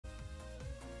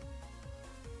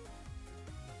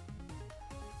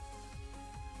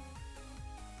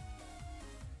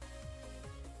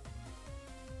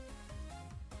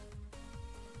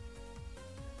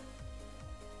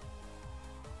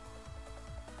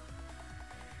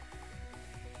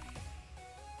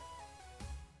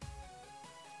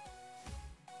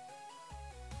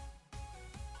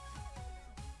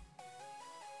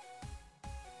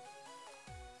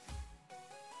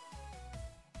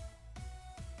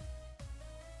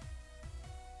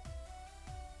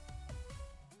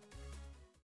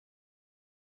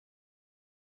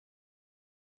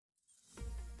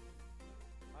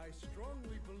I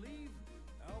strongly believe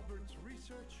Albert's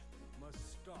research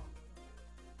must stop.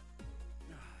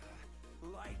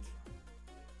 Light.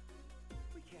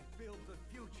 We can't build the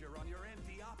future on your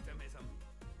empty optimism.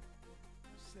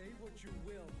 Say what you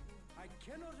will. I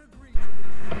cannot agree to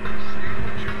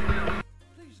this.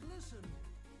 Please listen.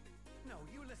 No,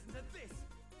 you listen to this.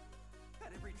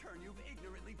 At every turn, you've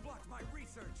ignorantly blocked my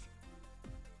research.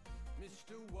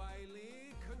 Mr.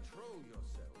 Wiley, control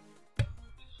yourself.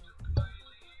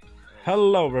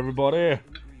 Hello everybody,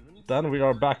 then we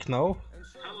are back now.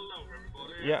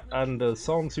 Yeah, and the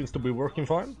sound seems to be working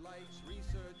fine.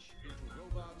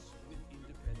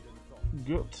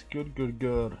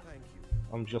 Good.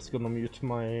 I'm just gonna mute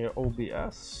my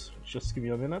OBS, just give me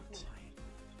a minute.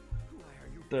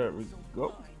 There we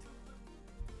go.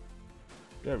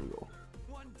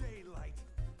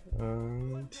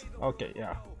 And okay,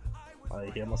 yeah, I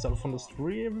hear myself on the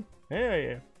stream.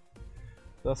 Hey,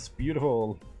 that's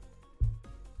beautiful.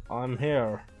 I'm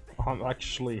here. I'm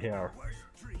actually here.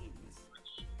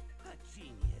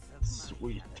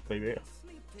 Sweet, baby.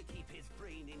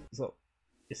 So,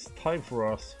 it's time for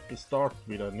us to start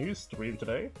with a new stream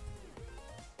today.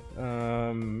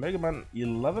 Mega Man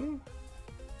 11,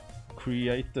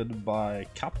 created by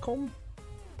Capcom.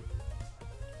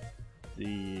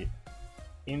 The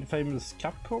infamous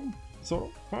Capcom, sort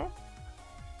of, huh?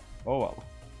 Oh well.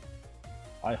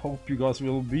 I hope you guys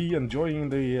will be enjoying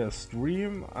the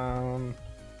stream, and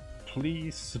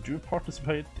please do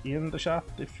participate in the chat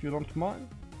if you don't mind.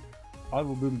 I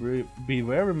will be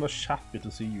very much happy to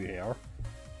see you here.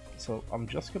 So I'm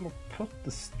just gonna put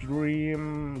the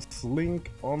stream's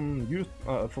link on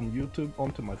from YouTube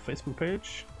onto my Facebook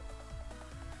page.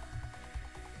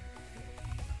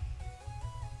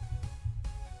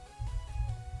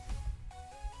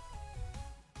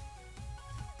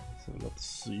 So let's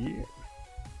see.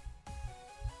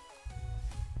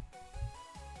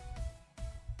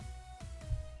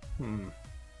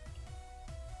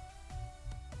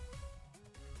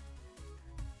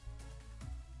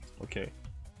 Okay,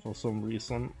 for some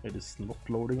reason it is not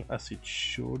loading as it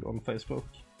should on Facebook,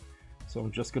 so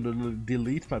I'm just gonna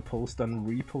delete my post and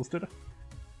repost it.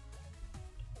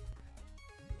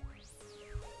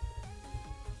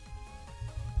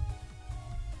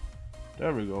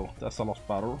 There we go, that's a lot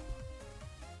better.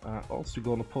 Also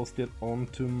gonna post it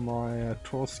onto my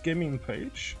Tors Gaming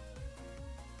page.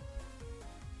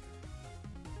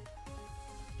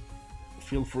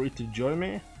 Feel free to join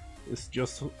me. It's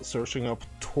just searching up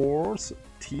Tors,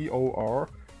 T-O-R,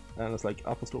 and it's like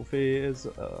apostrophes,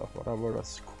 whatever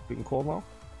that's being called now.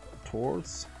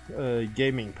 Tors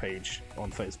Gaming page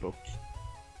on Facebook.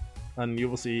 And you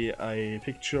will see a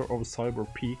picture of Cyber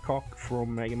Peacock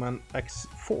from Mega Man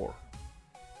X4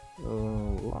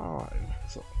 live.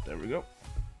 So there we go.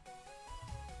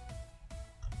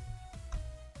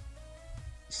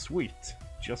 Sweet,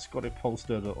 just got it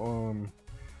posted on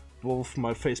both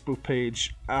my Facebook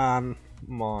page and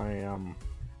my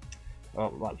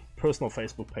well, personal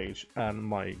Facebook page and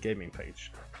my gaming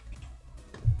page.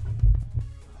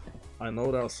 I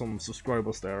know there are some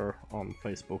subscribers there on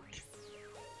Facebook,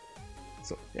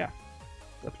 so yeah,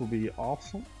 that will be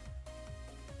awesome.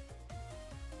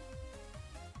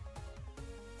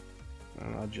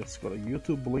 And I just got a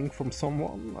YouTube link from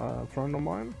someone, a friend of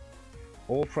mine,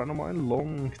 old friend of mine,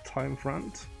 long time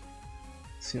friend,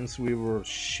 since we were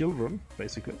children,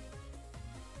 basically.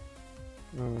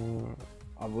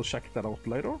 I will check that out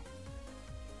later.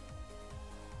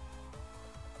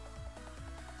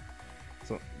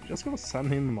 So, just gonna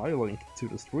send him my link to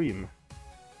the stream.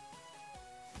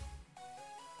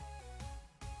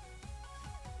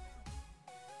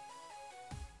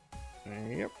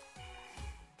 Yep.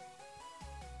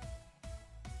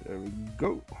 There we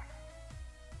go.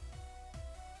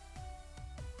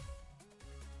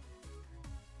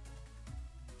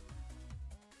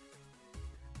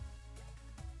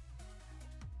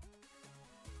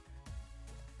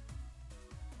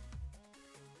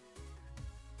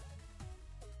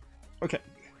 Okay,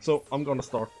 so I'm gonna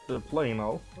start playing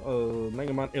now.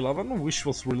 Mega Man 11, which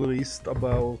was released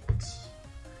about,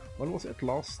 when was it?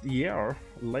 Last year,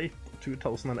 late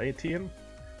 2018.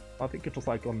 I think it was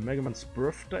like on Mega Man's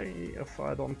birthday, if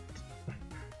I don't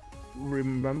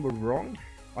remember wrong.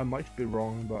 I might be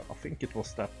wrong, but I think it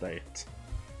was that date.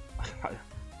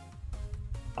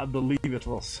 I believe it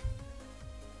was.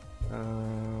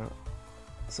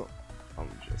 So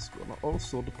I'm just gonna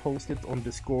also post it on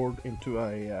Discord into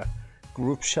a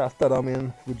group chat that I'm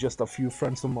in with just a few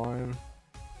friends of mine.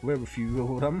 Very few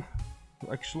of them,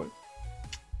 actually.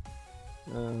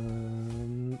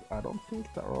 I don't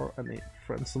think there are any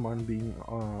friends of mine being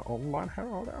online here,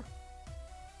 are there?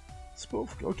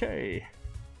 Spoofed, okay.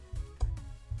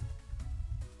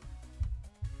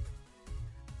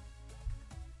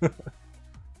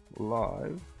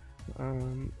 Live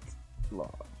and live.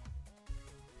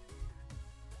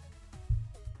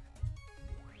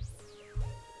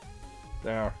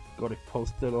 There, got it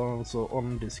posted also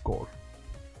on Discord.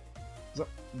 So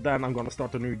then I'm gonna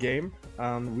start a new game,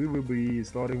 and we will be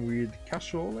starting with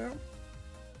casual there.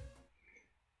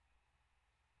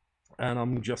 And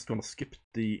I'm just gonna skip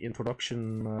the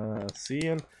introduction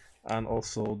scene and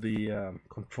also the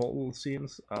control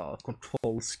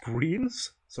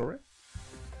screens, sorry.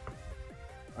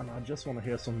 And I just wanna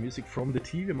hear some music from the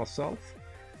TV myself,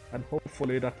 and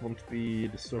hopefully that won't be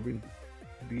disturbing.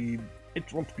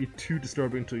 It won't be too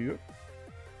disturbing to you.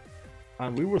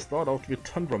 And we will start out with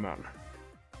Tundraman.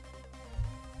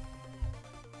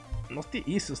 Not the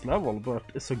easiest level, but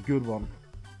it's a good one.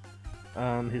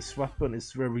 And his weapon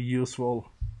is very useful.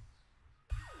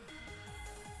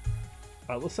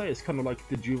 I would say it's kind of like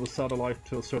the Juvo Satellite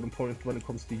to a certain point when it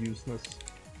comes to useness.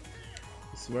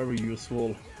 It's very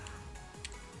useful.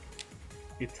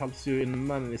 It helps you in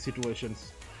many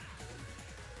situations.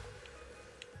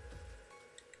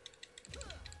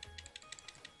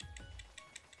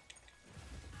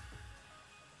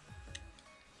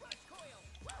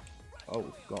 Oh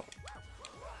god.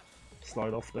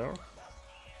 Slide off there.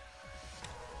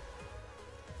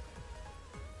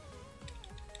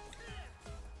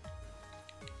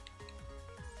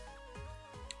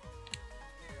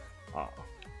 Ah.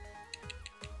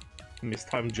 Missed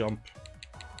time jump.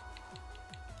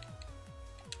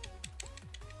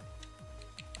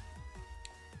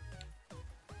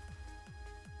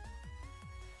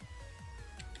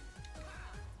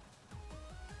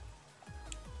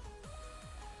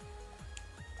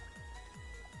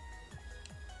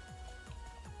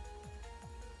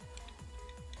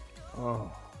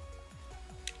 Oh.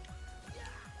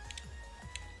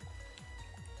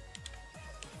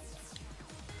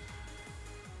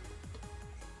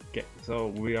 Okay, so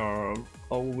we are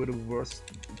over the worst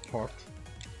part.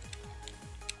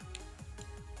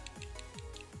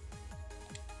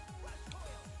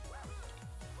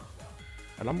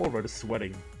 And I'm already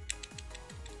sweating.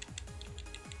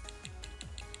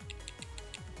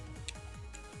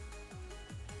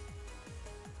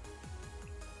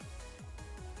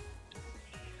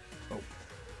 Oh.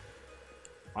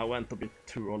 I went a bit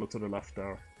too early to the left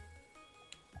there.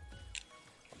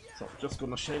 So I'm just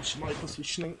gonna change my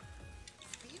positioning.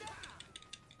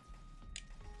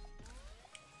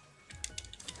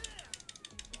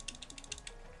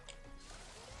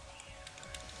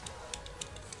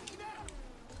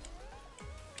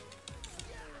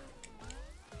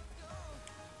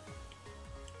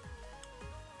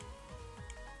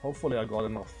 Hopefully I got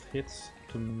enough hits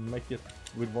to make it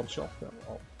with one shot there.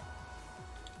 Oh.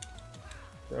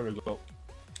 There we go.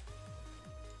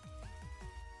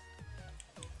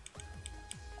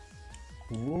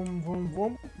 Vroom, vroom,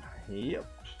 vroom. Yep.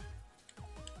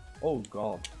 Oh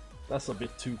god, that's a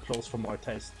bit too close for my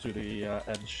taste to the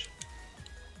edge.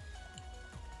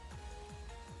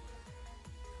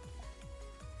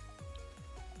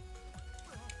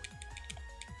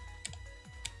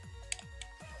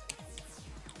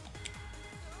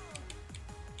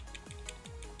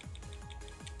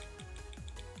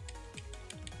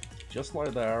 Just lie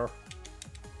there,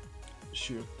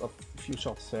 shoot a few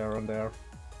shots here and there.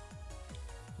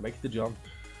 Make the jump.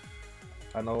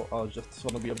 I know I just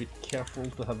want to be a bit careful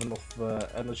to have enough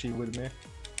energy with me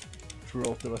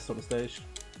throughout the rest of the stage.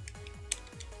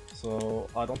 So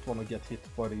I don't want to get hit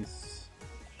by these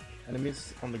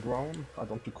enemies on the ground. I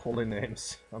don't recall their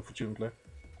names, unfortunately.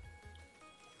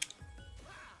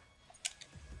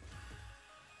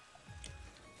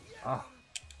 Ah.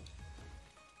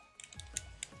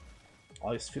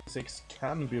 Ice physics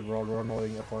can be rather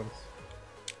annoying at times.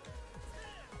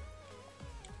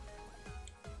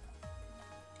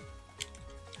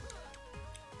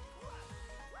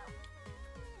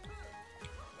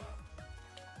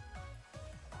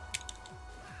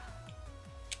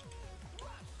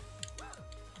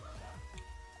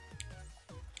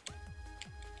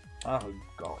 Oh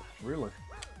god, really?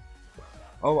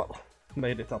 Oh well,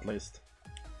 made it at least.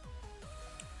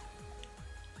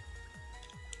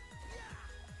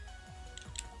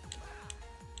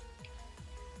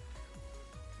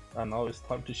 And now it's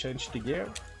time to change the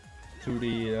gear to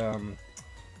the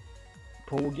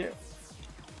pro gear.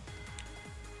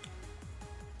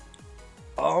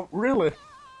 Oh, really?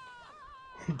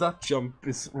 That jump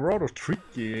is rather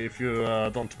tricky if you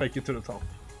don't make it to the top.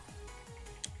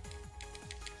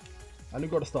 And you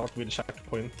gotta start with a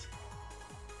checkpoint,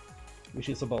 which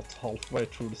is about halfway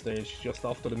through the stage, just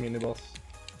after the mini-boss.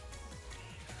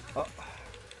 Uh.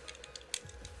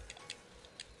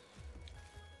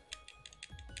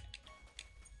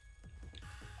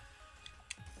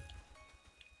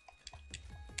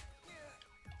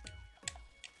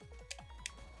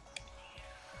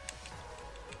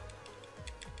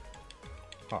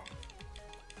 Huh.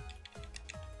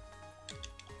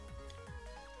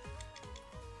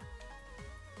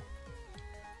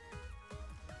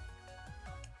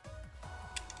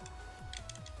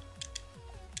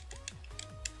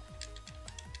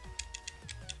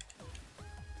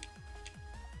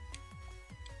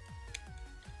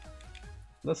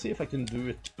 Let's see if I can do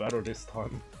it better this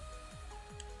time.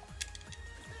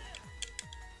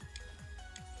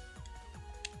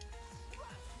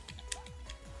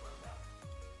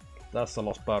 That's a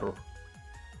lot better.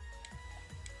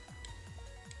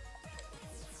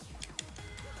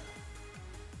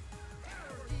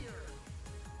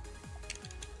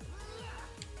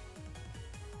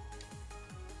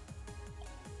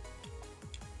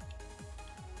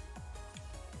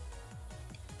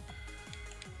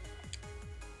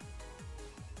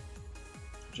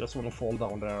 Just wanna fall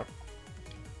down there.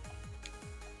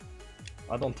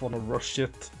 I don't wanna rush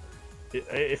it.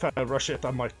 If I rush it,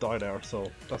 I might die there, so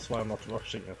that's why I'm not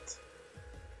rushing it.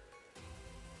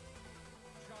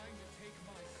 Trying to take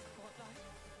my spotlight?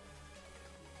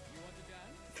 You want to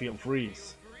dance? Feel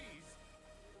freeze. Freeze.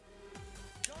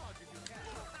 Dodge if you can.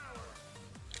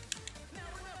 Now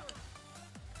or never.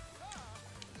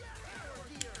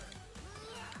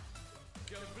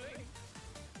 Don't blink.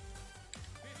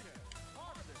 Bitter,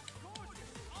 heartless,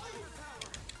 gorgeous,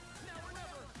 overpowered. Now or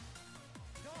never.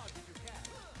 Dodge if you can.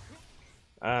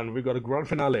 And we got a grand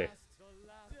finale.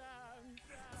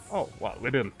 Oh, well,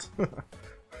 we didn't.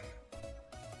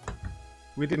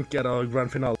 We didn't get a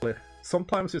grand finale.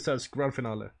 Sometimes it says grand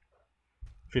finale.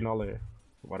 Finale.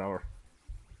 Whatever.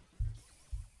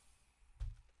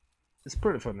 It's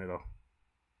pretty funny though.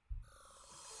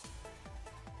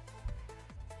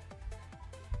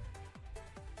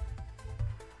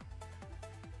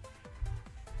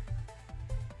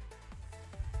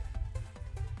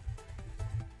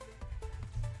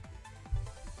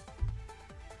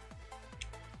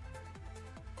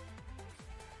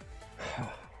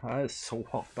 It's so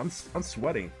hot. I'm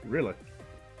sweating, really.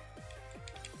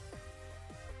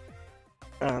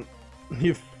 And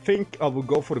you think I will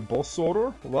go for the boss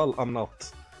order? Well, I'm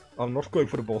not. I'm not going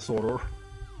for the boss order.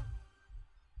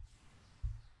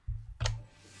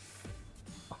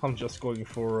 I'm just going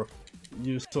for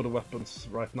use of the weapons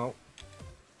right now.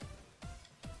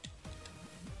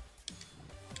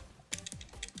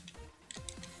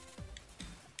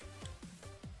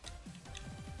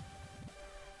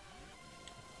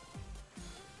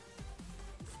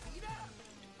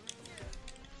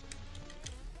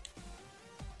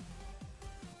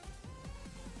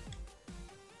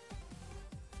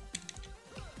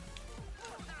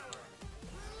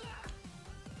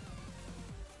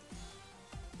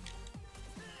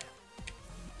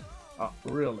 Ah,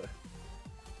 really?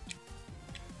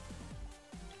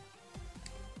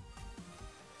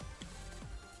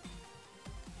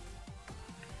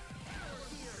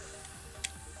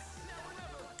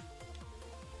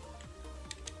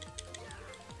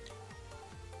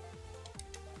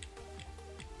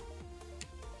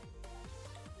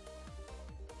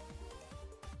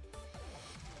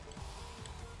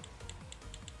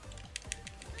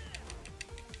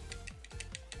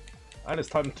 And it's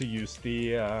time to use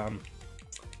the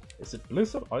is it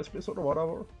Blizzard? Ice Blizzard or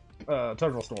whatever?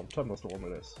 Thunderstorm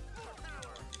it is.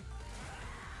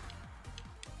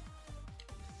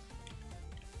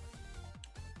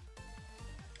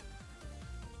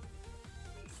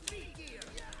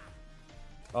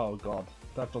 Oh god,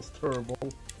 that was terrible.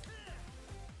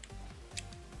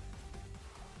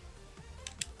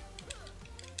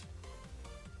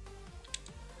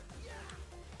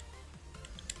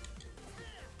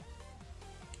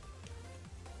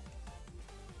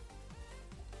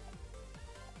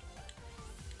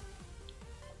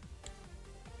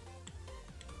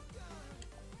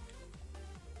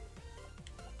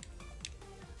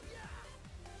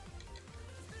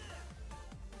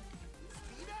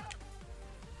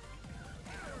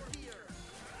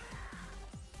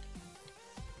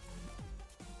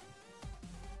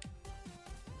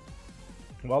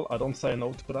 Well, I don't say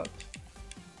no to that.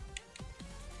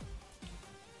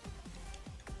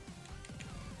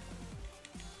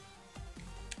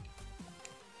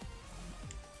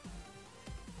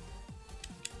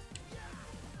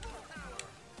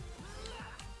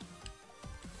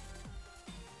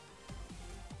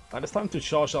 And it's time to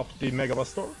charge up the Mega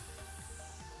Buster.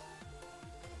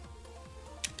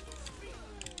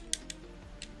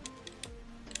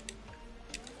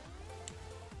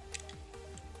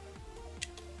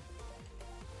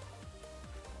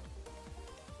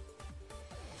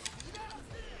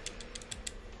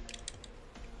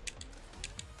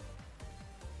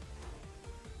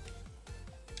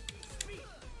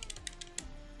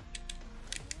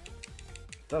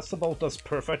 That's about as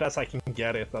perfect as I can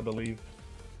get it, I believe.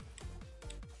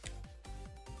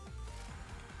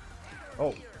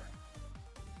 Oh.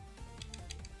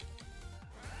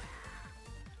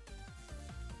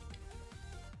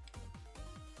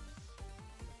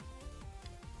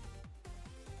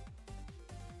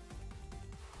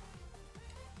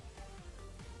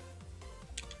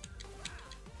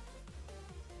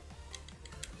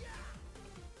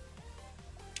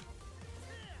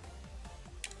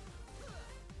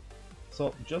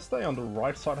 So just stay on the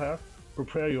right side here,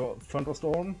 prepare your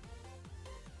Thunderstorm,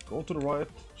 go to the right,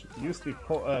 use the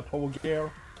power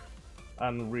gear,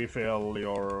 and refill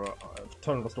your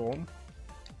Thunderstorm.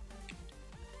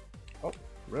 Oh,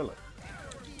 really?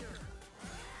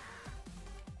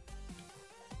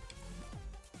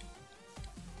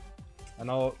 And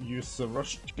now use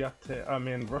Rush Jet,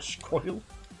 Rush Coil.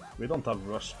 We don't have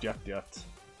Rush Jet yet,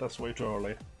 that's way too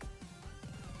early.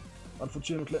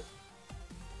 Unfortunately.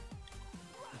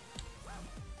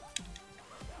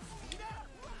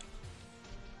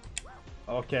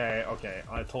 Okay, okay,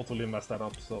 I totally messed that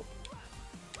up, so...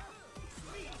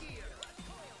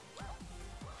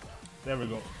 There we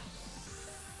go.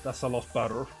 That's a lot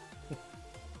better.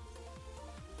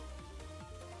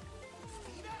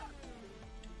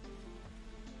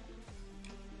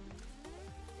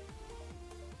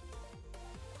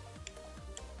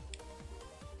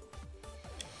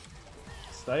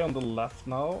 Stay on the left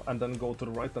now, and then go to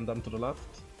the right and then to the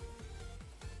left.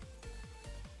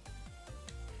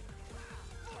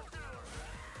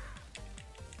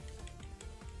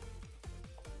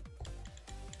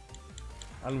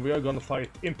 And we are gonna fight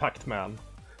Impact Man,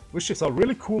 which is a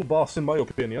really cool boss in my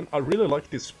opinion. I really like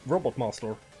this Robot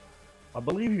Master. I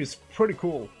believe he's pretty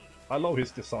cool. I love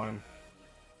his design.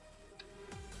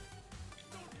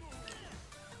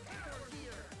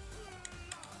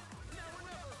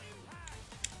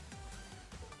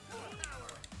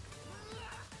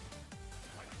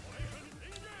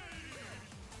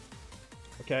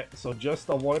 Okay, so just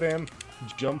avoid him,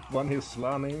 jump when he's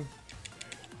landing.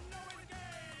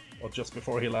 Or just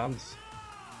before he lands.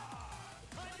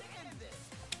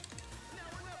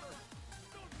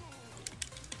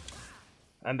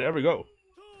 And there we go.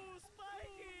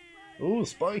 Ooh,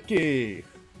 Spiky!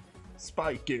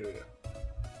 Spiky!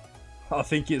 I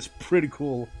think he's pretty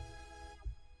cool.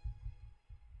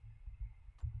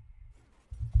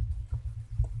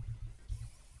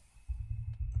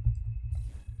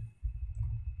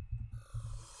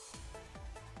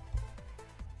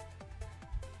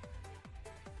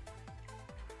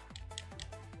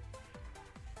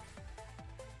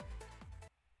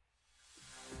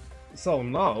 So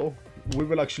now, we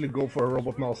will actually go for a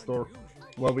Robot Master,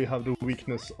 where we have the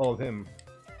weakness of him.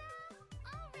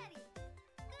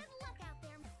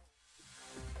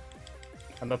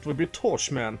 And that will be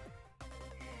Torchman.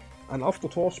 And after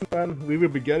Torchman, we will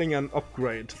be getting an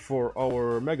upgrade for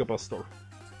our Mega Buster.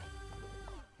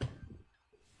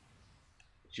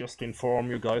 Just to inform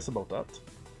you guys about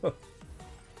that.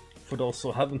 For those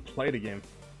who haven't played the game.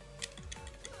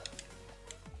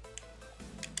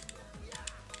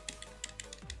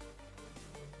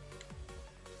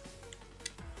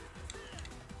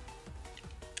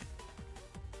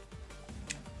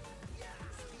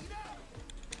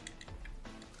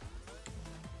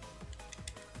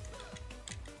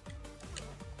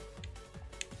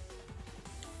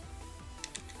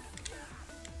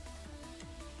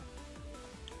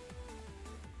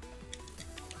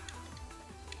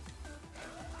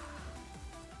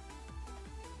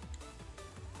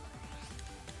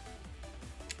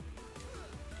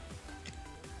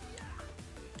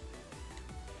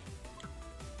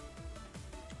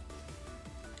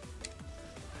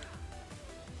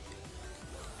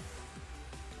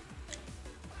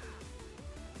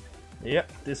 Yeah,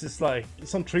 this is like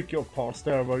some trickier parts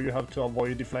there where you have to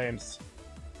avoid the flames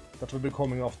that will be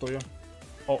coming after you.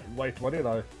 Oh, wait, why did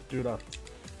I do that?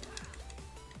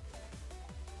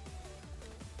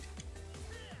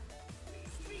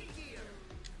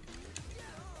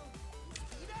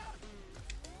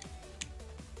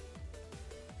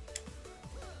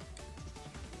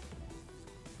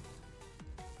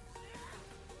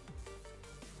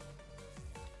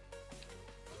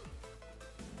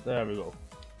 There we go.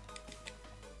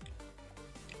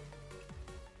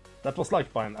 That was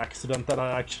like by an accident that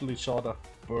I actually shot a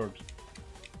bird.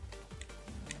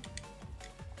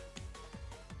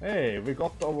 Hey, we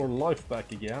got our life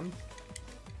back again.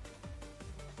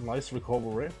 Nice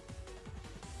recovery.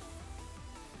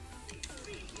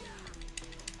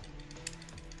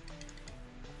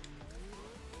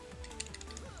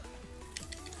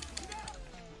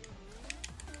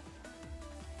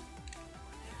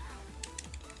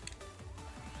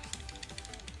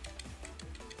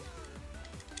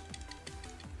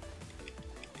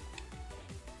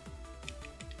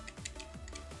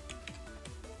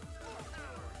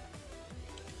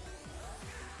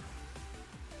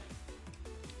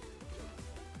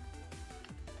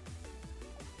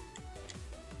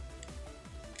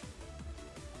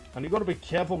 And you gotta be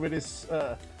careful with these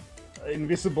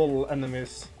invisible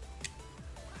enemies.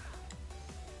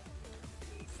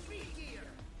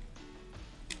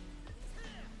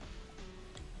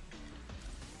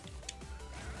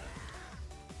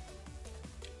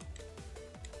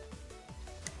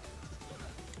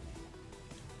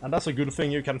 And that's a good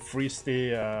thing, you can freeze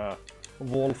the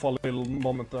wall for a little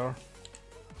moment there.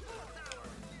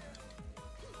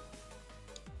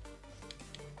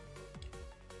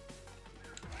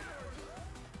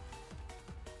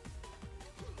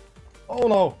 Oh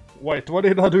no! Wait, why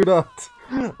did I do that?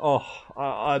 Oh,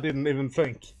 I didn't even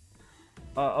think.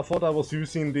 I thought I was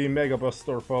using the Mega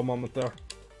Buster for a moment there.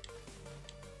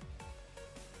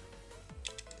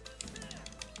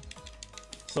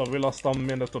 So we lost a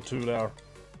minute or two there.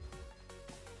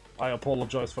 I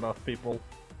apologize for that, people.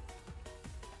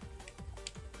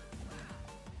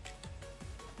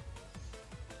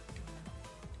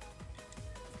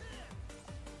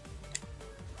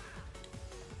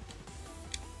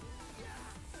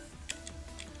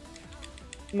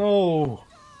 No!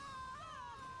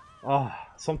 Ah,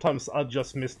 sometimes I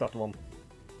just miss that one.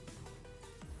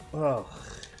 Ugh.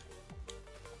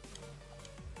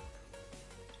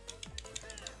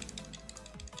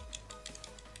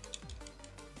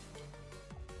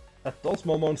 At those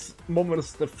moments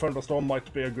the thunderstorm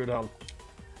might be a good help.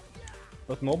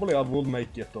 But normally I will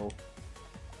make it though.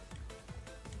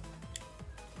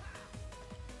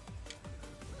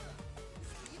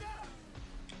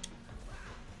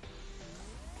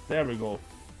 There we go.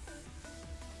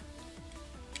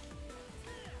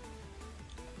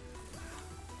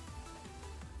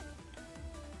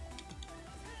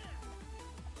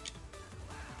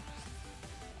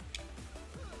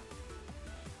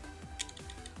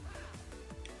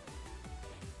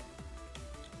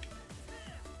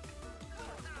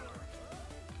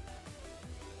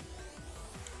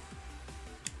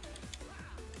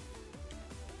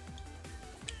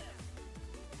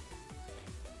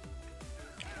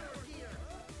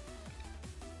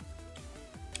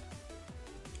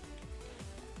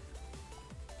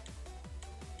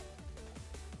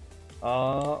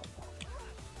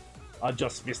 I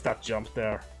just missed that jump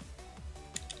there.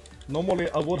 Normally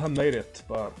I would have made it,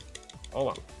 but oh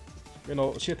well. You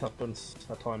know, shit happens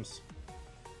at times.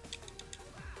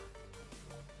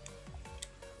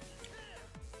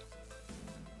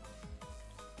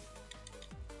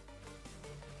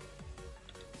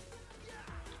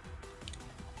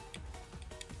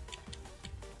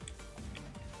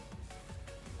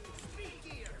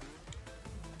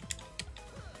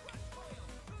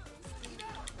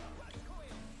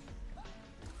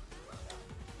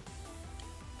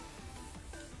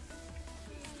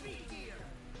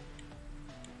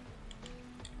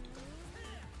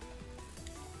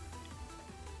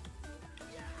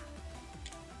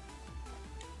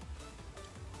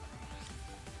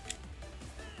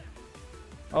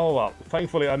 Oh well,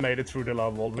 thankfully I made it through the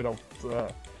level without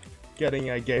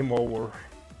getting a game over.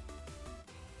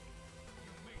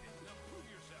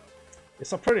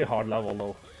 It's a pretty hard level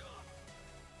though.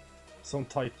 Some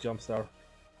tight jumps there.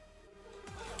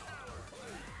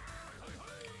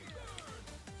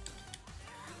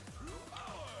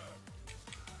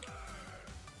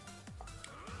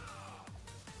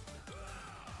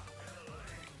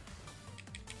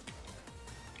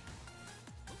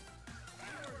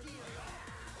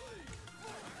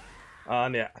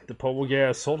 And yeah, the power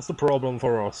gear solves the problem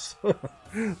for us.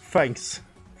 Thanks.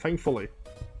 Thankfully.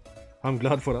 I'm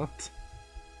glad for that.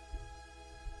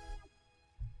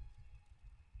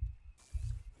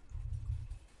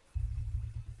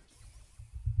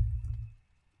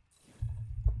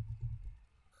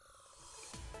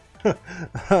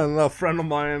 And a friend of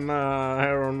mine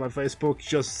here on my Facebook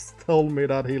just told me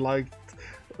that he liked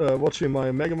watching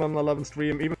my Mega Man 11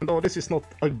 stream, even though this is not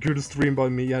a good stream by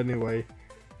me anyway.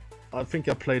 I think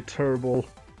I played terrible.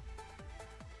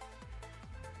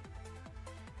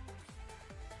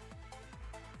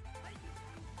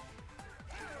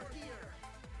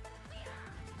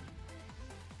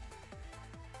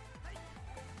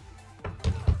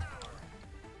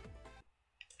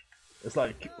 It's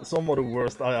like some of the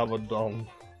worst I ever done.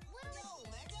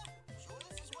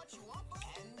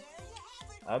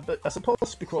 I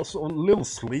suppose because of little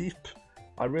sleep.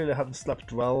 I really haven't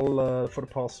slept well for the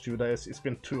past 2 days. It's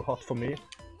been too hot for me. Are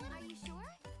you sure?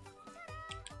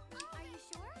 Are you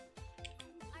sure?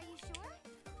 Are you sure?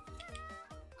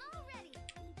 All ready.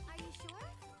 Are you sure?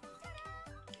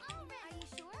 All ready. Are you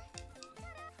sure?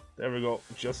 There we go.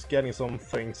 Just getting some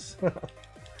things.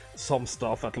 Some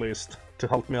stuff at least to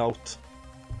help me out.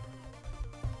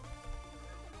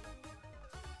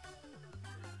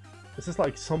 This is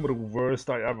like some of the worst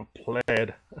I ever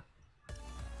played.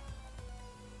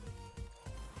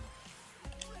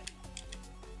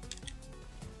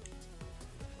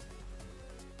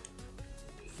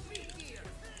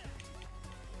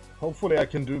 Hopefully I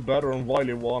can do better on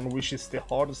Wily 1, which is the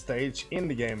hardest stage in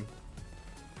the game.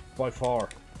 By far.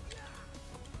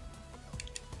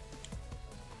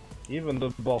 Even the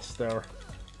boss there.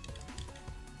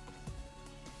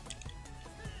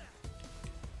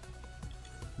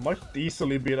 Might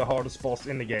easily be the hardest boss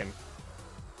in the game.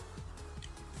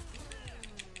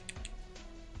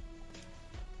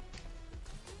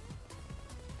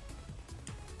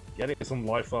 Getting some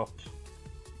life up.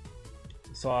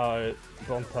 So I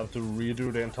don't have to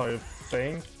redo the entire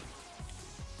thing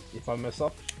if I mess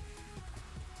up.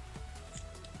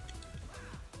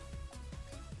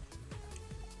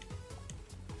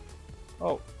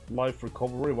 Oh, life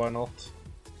recovery, why not?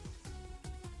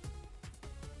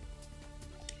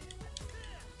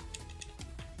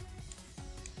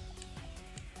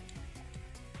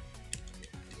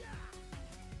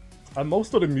 And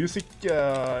most of the music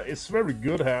is very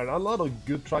good here, a lot of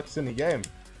good tracks in the game.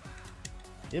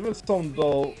 Even some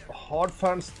though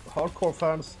hardcore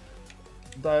fans,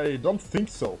 they don't think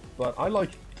so, but I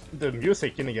like the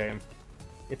music in the game.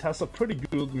 It has a pretty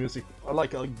good music. I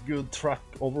like a good track,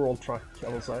 overall track,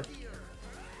 I will say.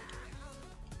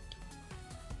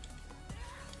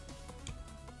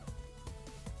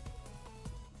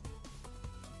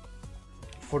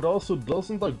 For those who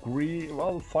doesn't agree,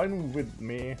 well, fine with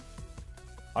me.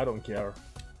 I don't care.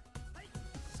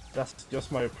 That's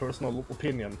just my personal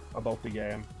opinion about the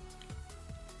game.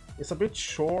 It's a bit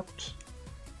short,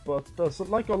 but there's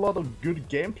like a lot of good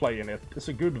gameplay in it. It's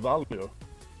a good value.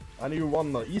 And you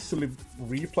wanna easily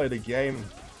replay the game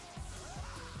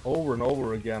over and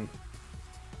over again.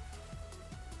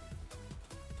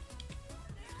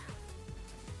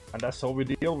 And that's how we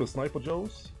deal with Sniper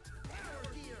Joes?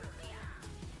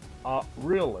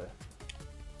 Really?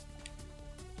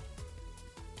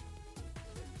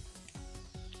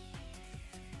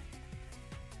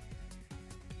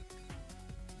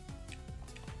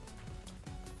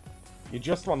 You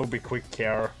just want to be quick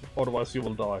here, otherwise you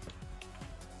will die.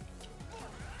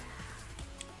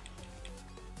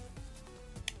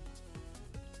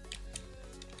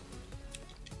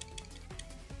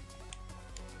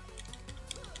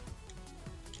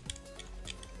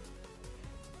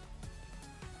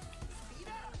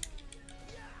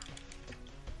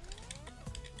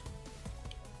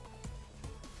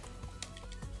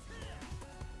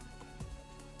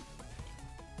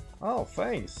 Oh,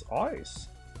 thanks, ice.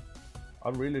 I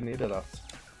really needed that.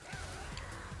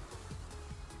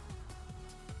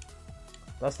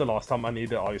 That's the last time I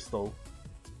needed ice though.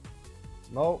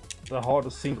 No, the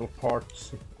hardest single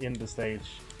part in the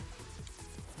stage.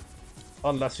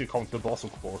 Unless you count the boss,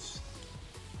 of course.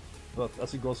 But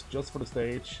as it goes just for the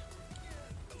stage.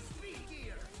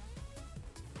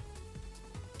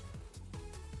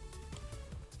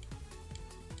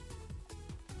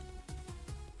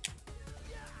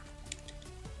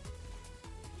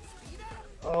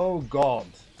 Oh god.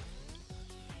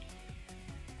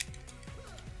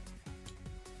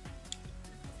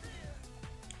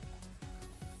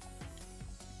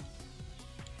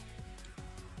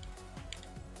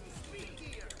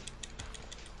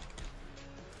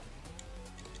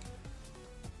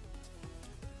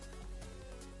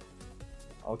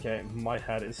 Okay, my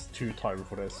head is too tired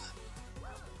for this.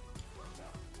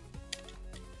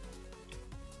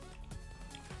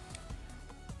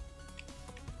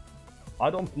 I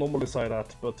don't normally say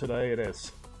that, but today it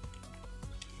is.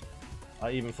 I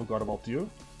even forgot about you.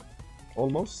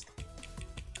 Almost.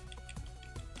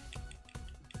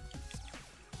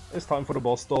 It's time for the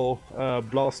boss though.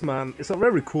 Blastman is a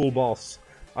very cool boss.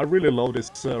 I really love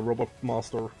this Robot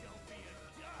Master.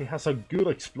 He has a good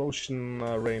explosion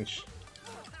range.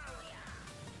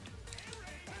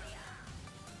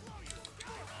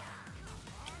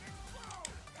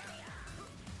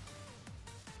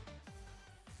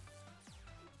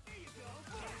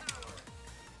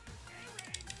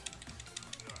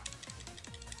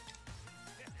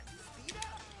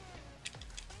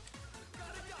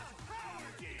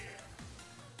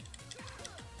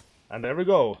 And there we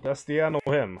go, that's the end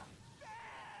of him.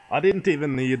 I didn't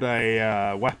even need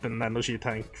a weapon energy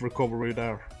tank recovery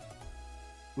there.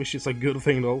 Which is a good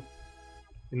thing though,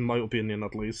 in my opinion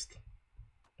at least.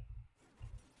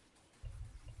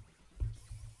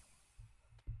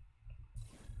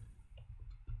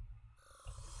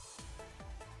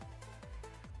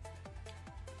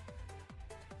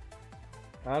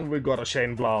 And we got a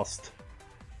Chain Blast,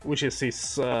 which is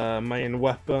his main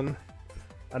weapon.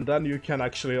 And then you can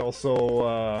actually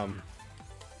also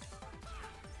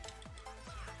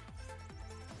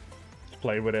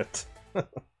play with it,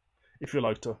 if you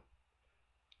like to.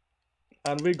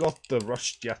 And we got the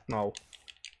Rush Jet now.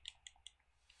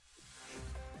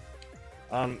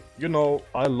 And you know,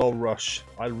 I love Rush.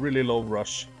 I really love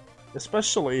Rush.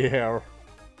 Especially here.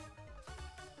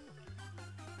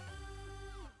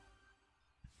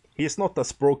 He's not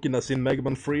as broken as in Mega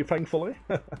Man 3, thankfully.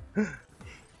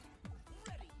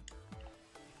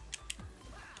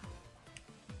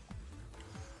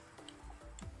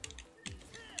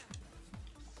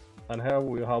 And here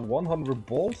we have 100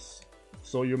 balls,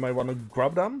 so you may want to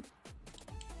grab them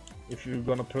if you're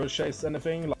gonna purchase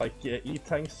anything like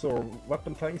E-tanks or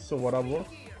weapon tanks or whatever.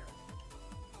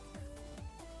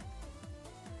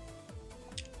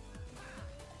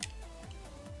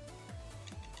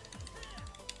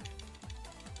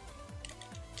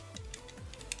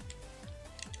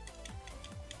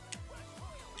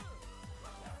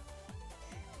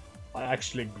 I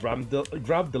actually grabbed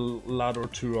the ladder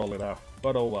too early there,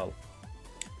 but oh well.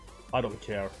 I don't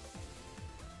care.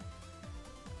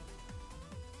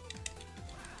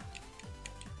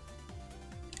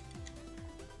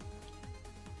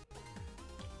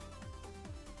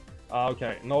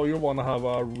 Okay, now you wanna have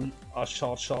a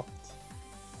shot.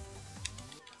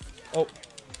 Oh.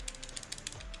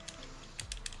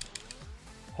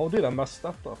 How did I mess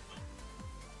that up?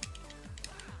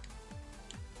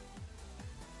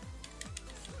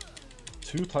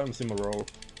 Two times in a row.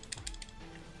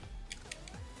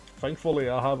 Thankfully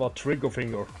I have a trigger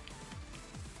finger.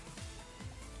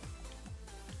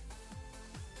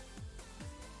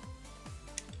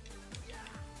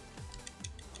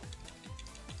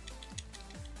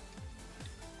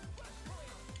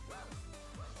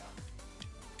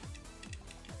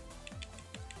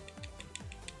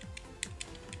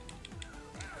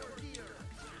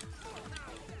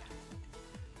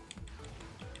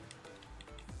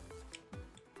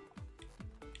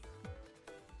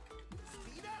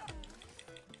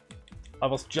 I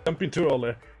was jumping too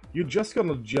early. You're just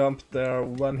gonna jump there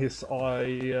when his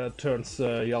eye turns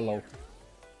yellow.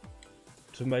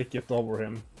 To make it over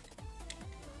him.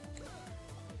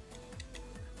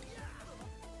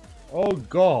 Oh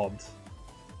god!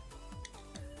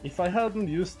 If I hadn't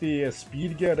used the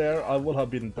speed gear there, I would have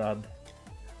been dead.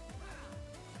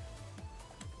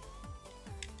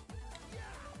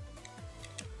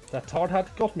 That hard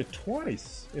hat got me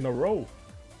twice in a row.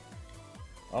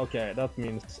 Okay, that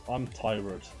means I'm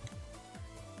tired.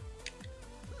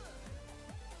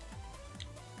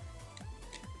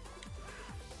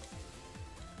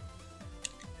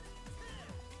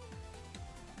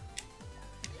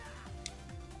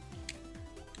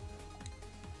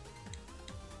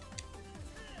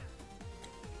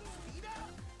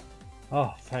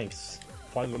 Ah, thanks.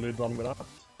 Finally done with that.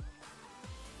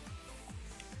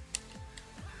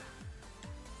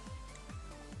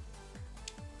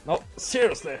 No,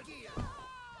 seriously!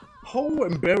 How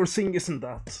embarrassing isn't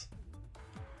that?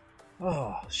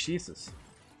 Oh, Jesus.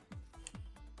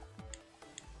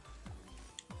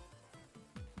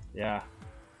 Yeah.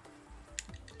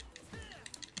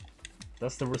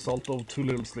 That's the result of too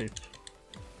little sleep.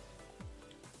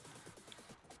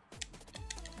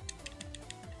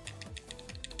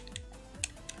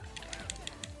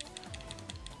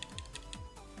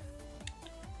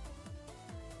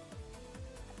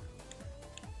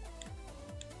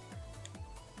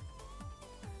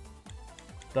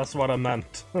 That's what I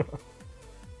meant.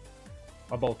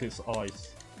 About his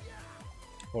eyes.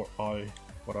 Or eye,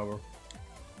 whatever.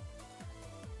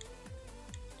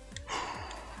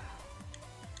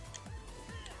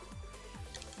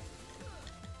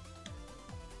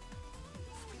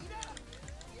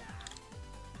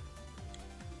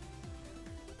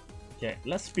 Okay,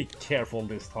 let's be careful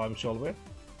this time, shall we?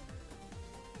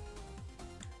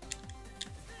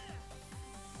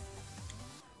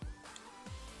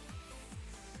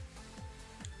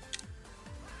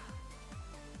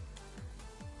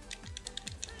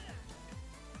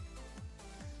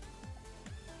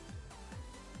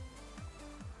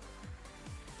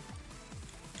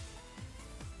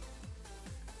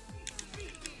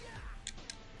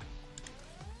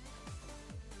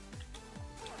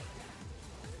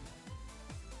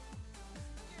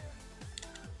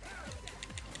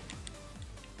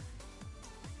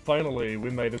 Finally, we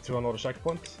made it to another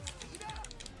checkpoint.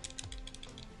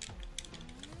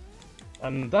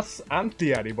 And that's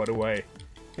Anti-Eddie, by the way.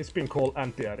 He's been called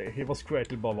Anti-Eddie. He was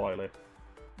created by Wily.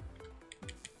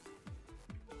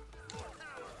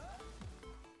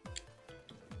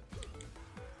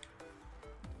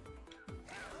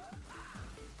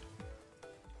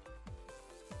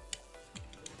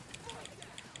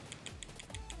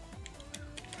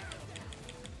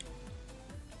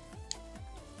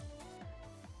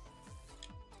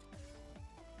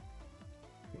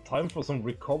 Time for some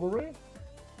recovery.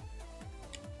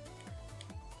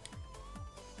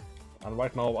 And And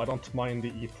right now I don't mind the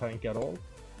E-Tank at all.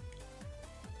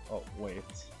 Oh, wait.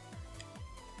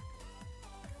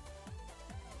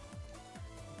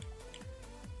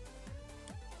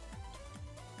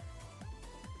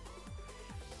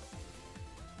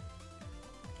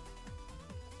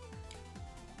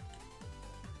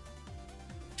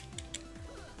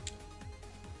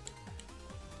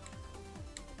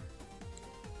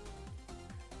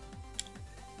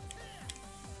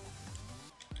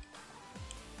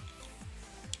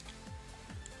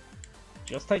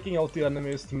 Just taking out the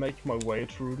enemies to make my way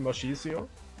through much easier.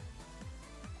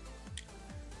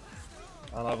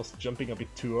 And I was jumping a bit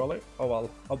too early. Oh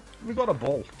well, we got a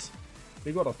bolt.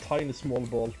 We got a tiny small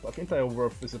bolt. I think they are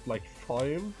worth, is it like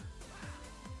 5?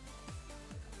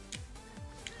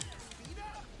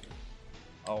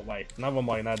 Oh wait, never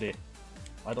mind Eddie.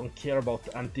 I don't care about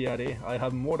the anti-Eddie. I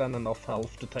have more than enough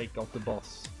health to take out the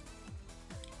boss.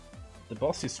 The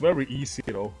boss is very easy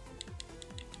though.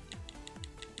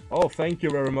 Oh, thank you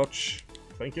very much.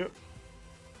 Thank you.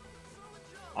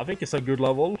 I think it's a good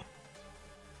level.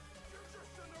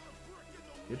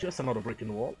 You're just another brick in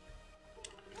the wall.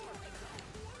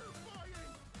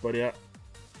 But yeah,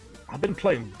 I've been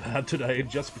playing bad today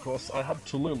just because I had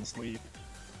too little sleep.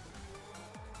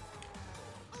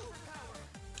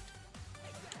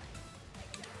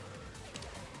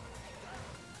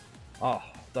 Ah,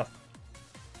 that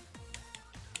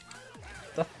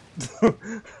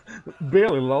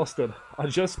barely lasted. I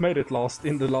just made it last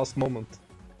in the last moment.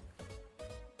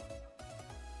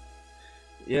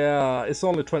 Yeah, it's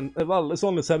only it's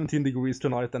only 17 degrees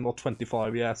tonight and not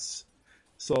 25, yes.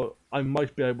 So I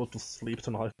might be able to sleep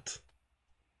tonight.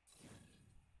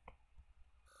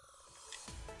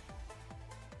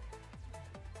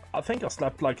 I think I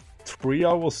slept like 3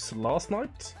 hours last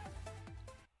night.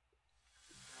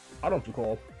 I don't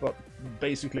recall, but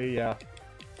basically, yeah.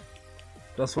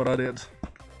 That's what I did.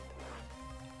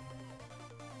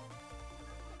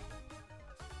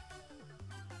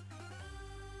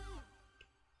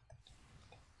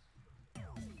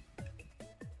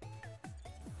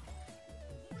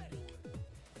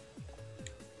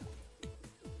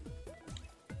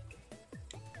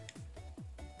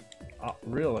 Ah,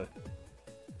 really?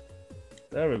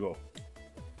 There we go.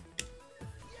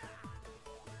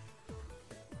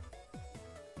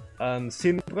 And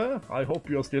Sindre, I hope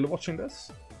you're still watching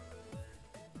this.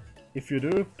 If you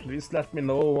do, please let me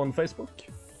know on Facebook.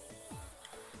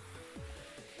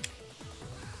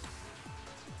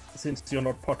 Since you're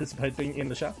not participating in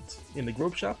the chat, in the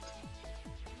group chat.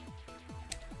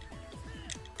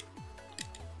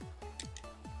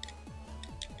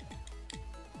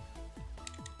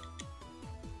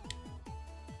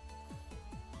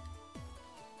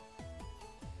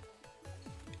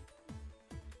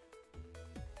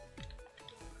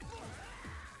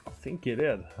 I think he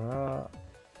did.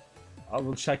 I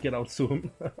will check it out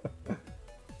soon.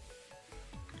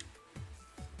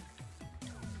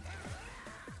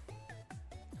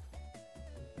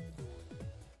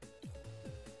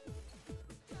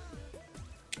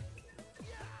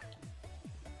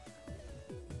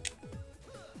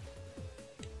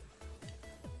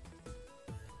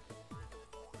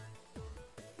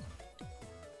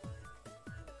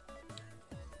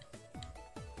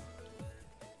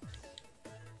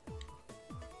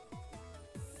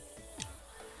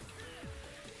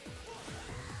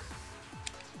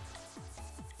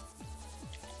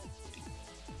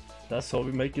 That's how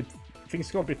we make it. Things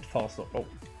go a bit faster. Oh.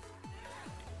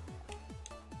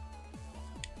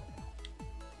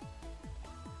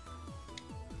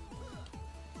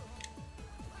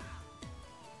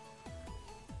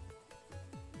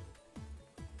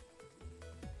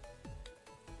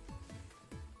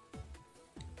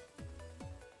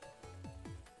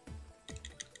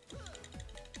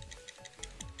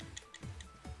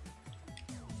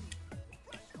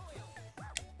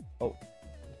 Oh.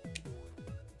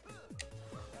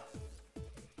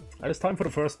 And it's time for the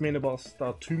first mini-boss. There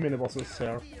are 2 mini-bosses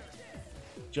here.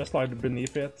 Just like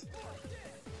beneath it.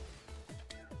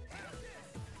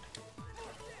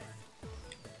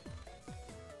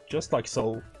 Just like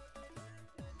so.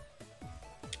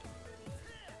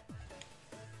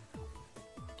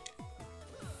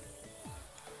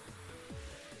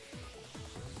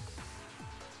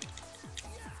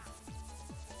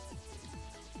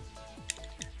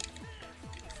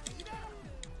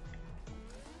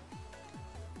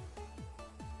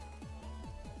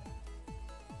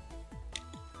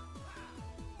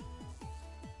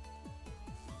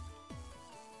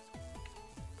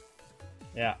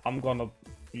 Yeah, I'm gonna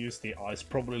use the ice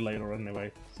probably later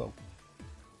anyway, so.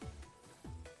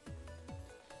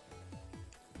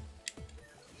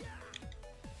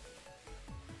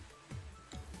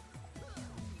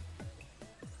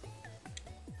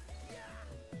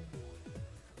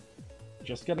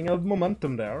 just getting a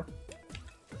momentum there.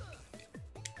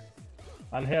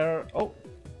 And here, oh,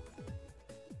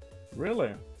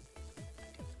 really?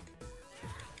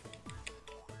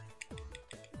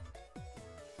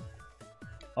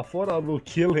 I thought I will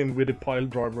kill him with the pile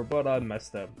driver, but I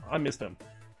missed him.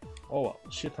 Oh, well,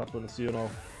 shit happens, you know.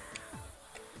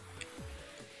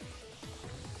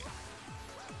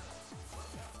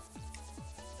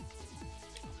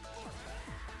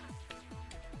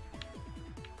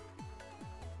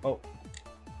 Oh.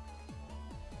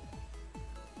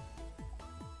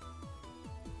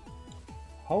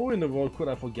 How in the world could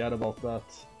I forget about that?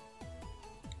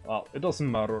 Well, it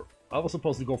doesn't matter. I was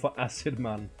supposed to go for Acid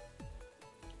Man.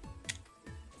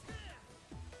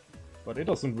 But it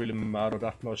doesn't really matter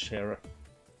that much here.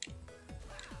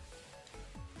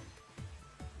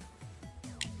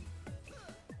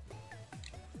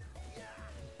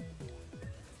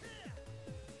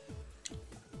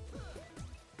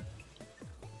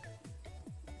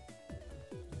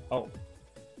 Oh.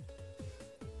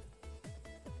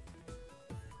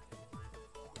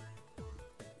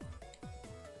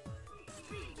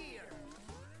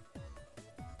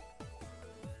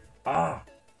 Ah!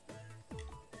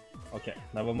 Okay,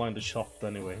 never mind the shot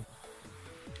anyway.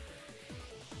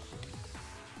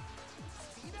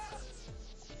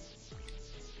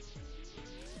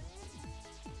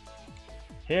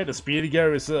 Here, the speed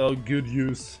gear is a good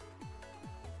use.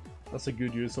 That's a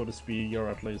good use of the speed gear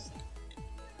at least.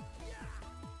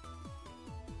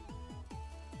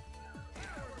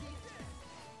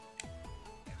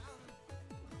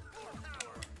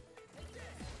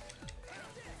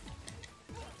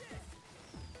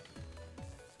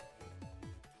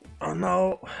 Oh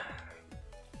no!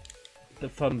 The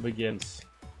fun begins.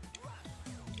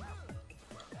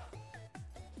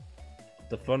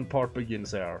 The fun part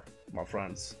begins here, my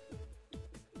friends.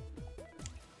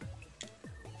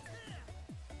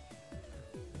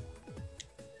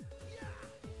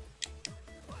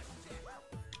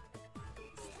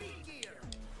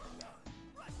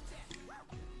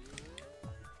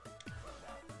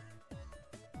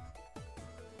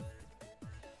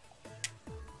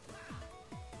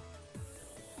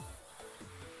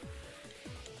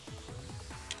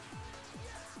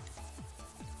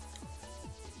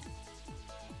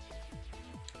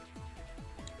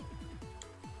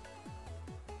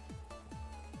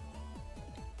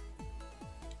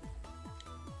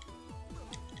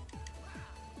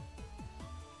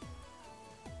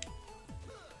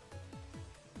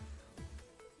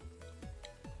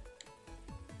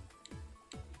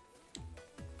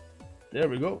 There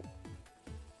we go.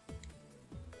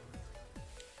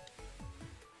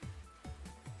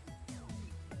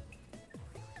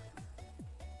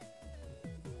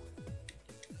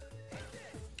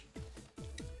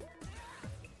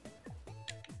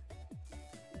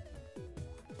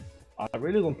 I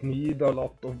really don't need a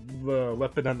lot of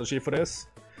weapon energy for this.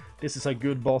 This is a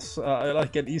good boss, I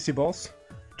like an easy boss.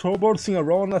 Snowboarding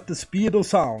around at the speed of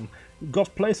sound.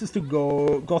 Got places to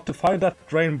go, got to find that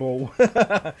rainbow.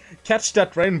 Catch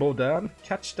that rainbow, Dan.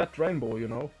 Catch that rainbow, you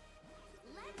know.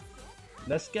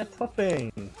 Let's get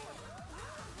hopping.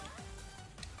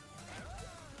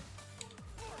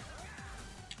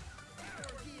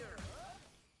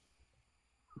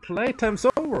 Playtime's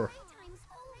over.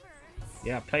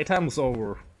 Yeah, playtime's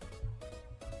over.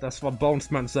 That's what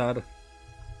Bonesman said.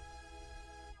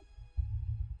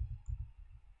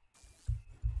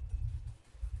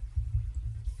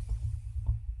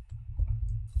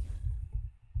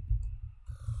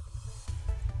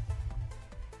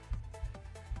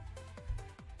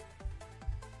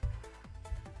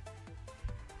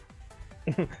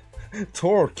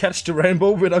 Thor, catch the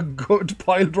rainbow with a good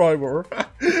pile driver.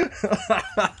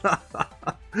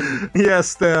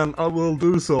 Yes, Dan, I will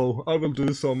do so. I will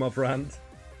do so, my friend.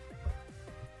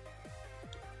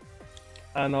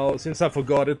 And now, since I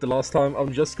forgot it the last time,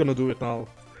 I'm just gonna do it now.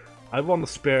 I want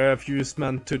to spare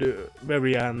Fuseman to the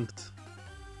very end.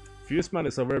 Fuseman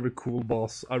is a very cool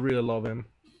boss. I really love him.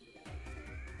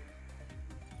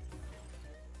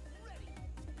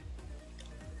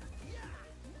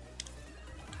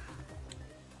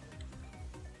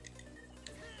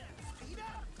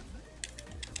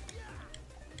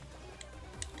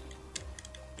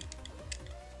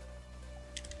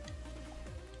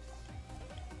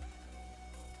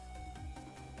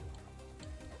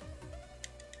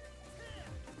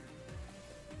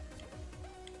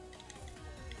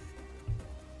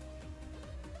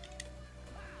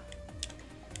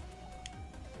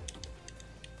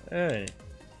 Hey.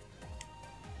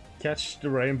 Catch the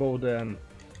rainbow then.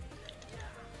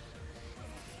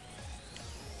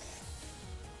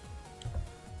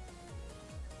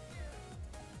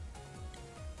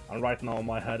 And right now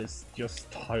my head is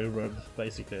just tired,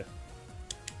 basically.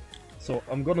 So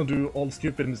I'm gonna do all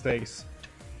stupid mistakes,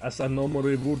 as I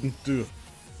normally wouldn't do.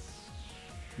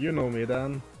 You know me,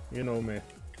 Dan. You know me.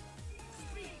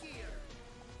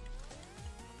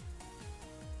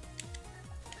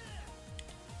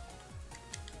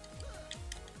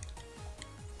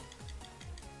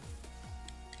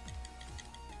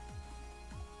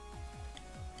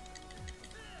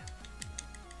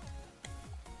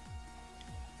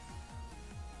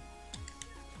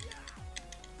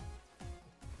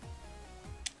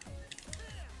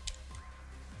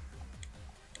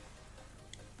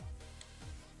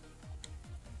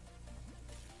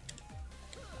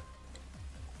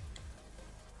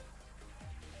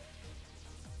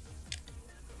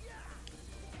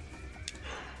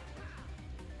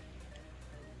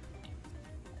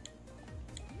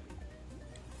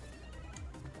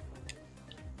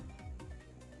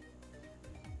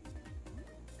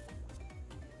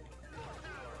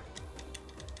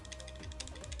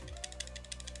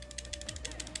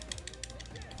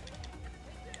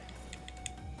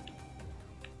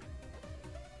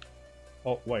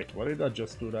 Oh wait, what did I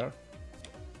just do there?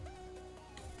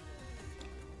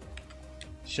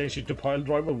 Changed it to pile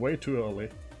driver way too early.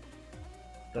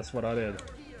 That's what I did.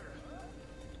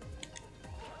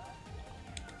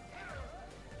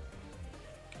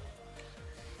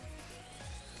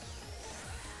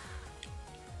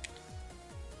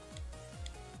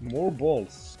 More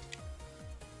balls.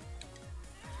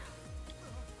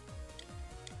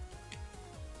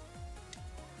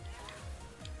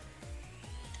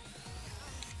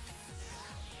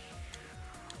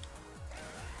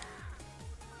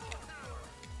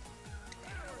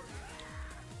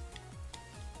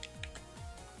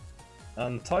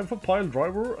 And time for pile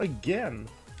driver again.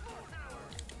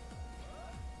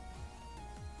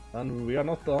 And we are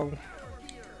not done.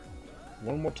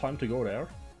 One more time to go there.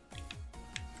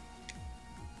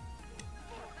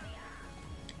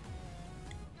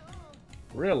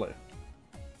 Really?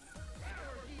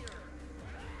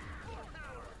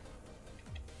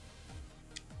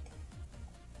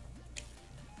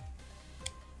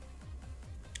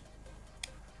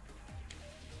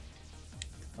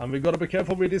 And we gotta be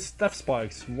careful with these death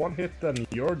spikes. One hit and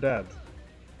you're dead.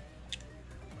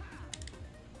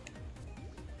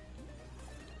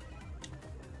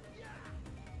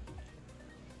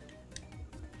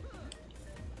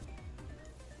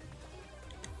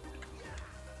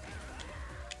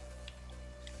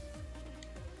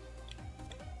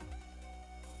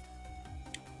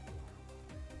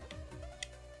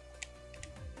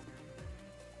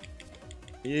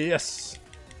 Yes!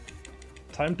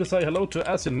 Time to say hello to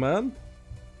Acid Man.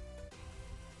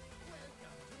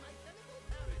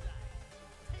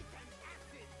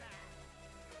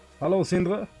 Hello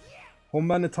Sindre. How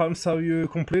many times have you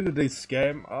completed this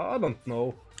game? I don't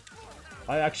know.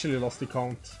 I actually lost the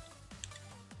count.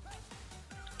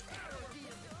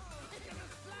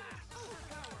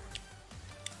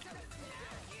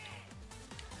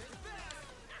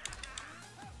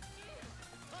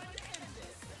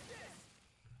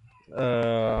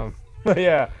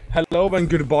 Yeah, hello and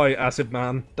goodbye, Acid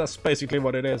Man. That's basically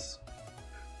what it is.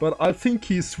 But I think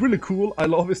he's really cool. I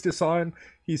love his design.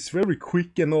 He's very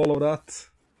quick and all of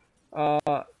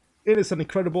that. It is an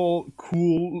incredible,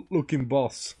 cool looking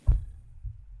boss.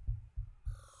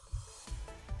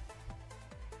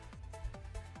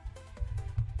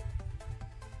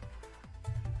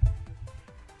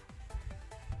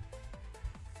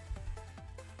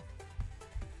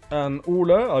 And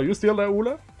Ole, are you still there,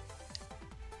 Ole?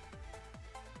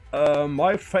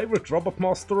 My favorite robot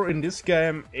master in this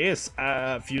game is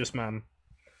Fuseman.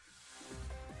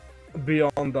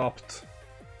 Beyond doubt.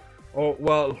 Oh,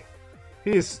 well,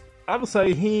 I would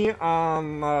say he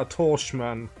and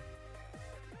Torchman.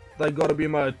 They gotta be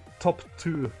my top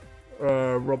two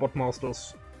robot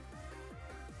masters.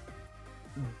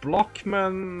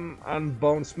 Blockman and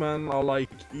Bonesman are like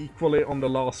equally on the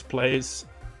last place.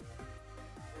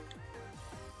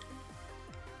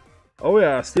 Oh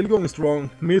yeah, still going strong.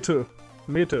 Me too.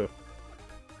 Me too.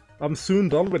 I'm soon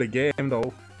done with the game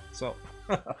though, so...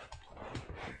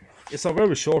 It's a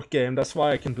very short game, that's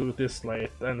why I can do it this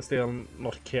late and still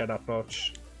not care that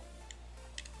much.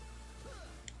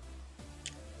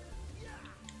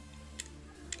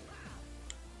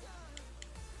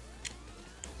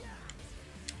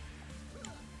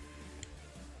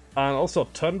 And also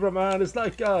Tundraman is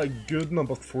like a good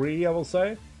number 3, I will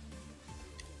say.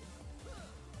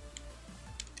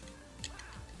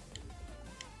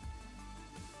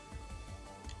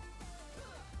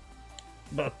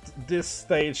 But this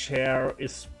stage here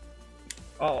is...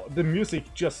 Oh, the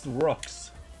music just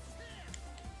rocks.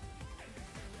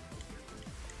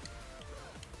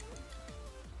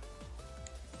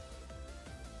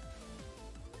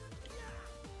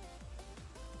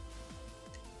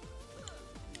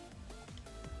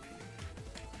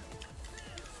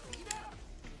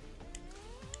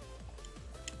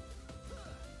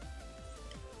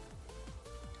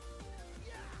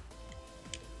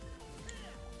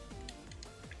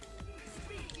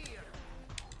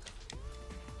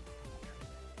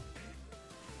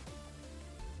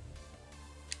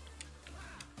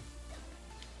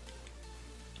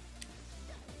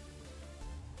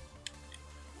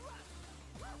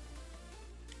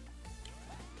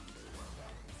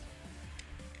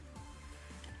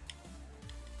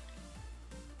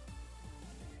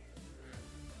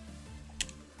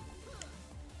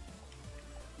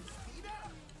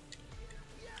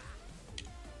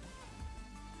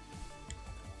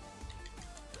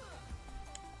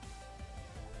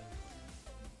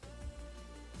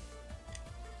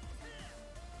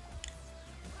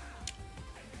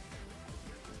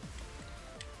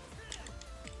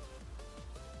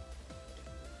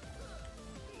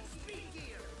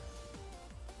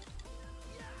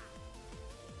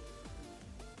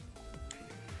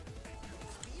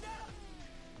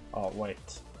 Oh, wait.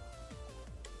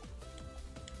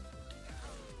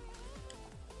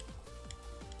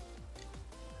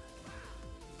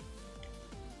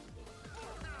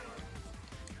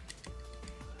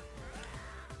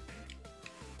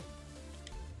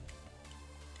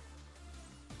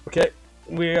 Okay,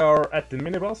 we are at the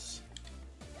mini-boss.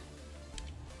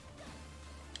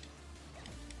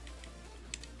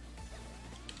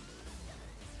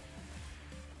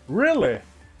 Really?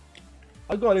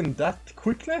 I got in that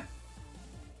quickly?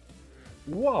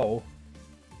 Wow.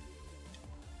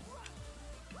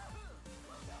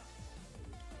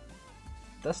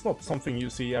 That's not something you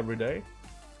see every day.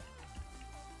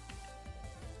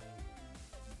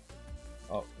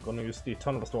 Oh, gonna use the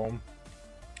thunderstorm.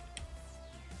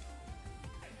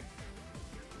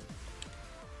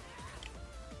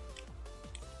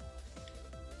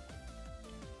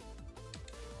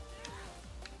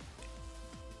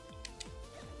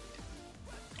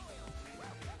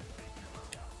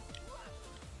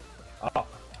 Ah.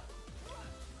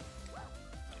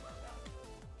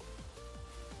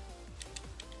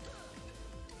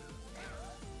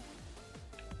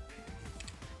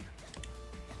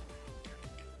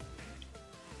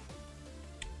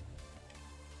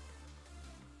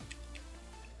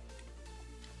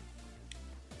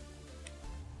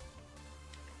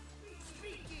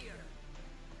 Speed gear.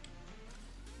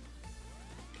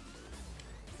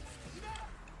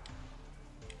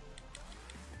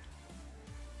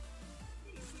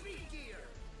 Speed gear.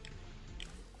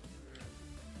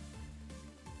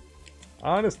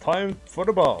 And it's time for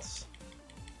the boss.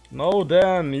 No,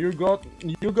 Dan, you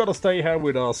gotta stay here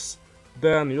with us.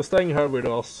 Dan, you're staying here with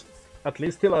us. At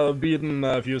least till I've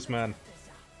beaten Fuse Man.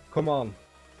 Come on.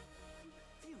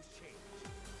 Fuse change.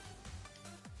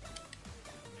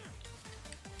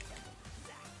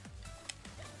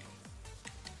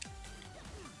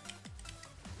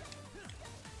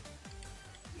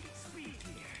 Speed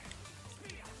gear.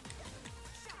 Speed up.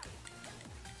 Shot.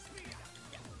 Speed up.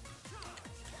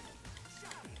 Charge.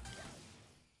 Shot.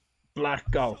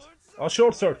 Blackout. A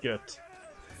short circuit.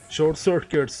 Short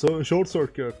circuit, so short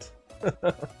circuit.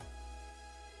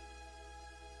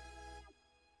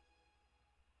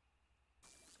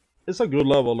 It's a good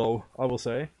level though, I will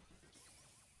say.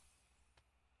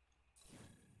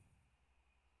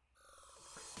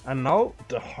 And now,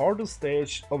 the hardest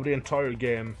stage of the entire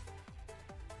game.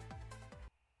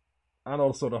 And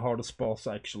also the hardest boss,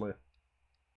 actually.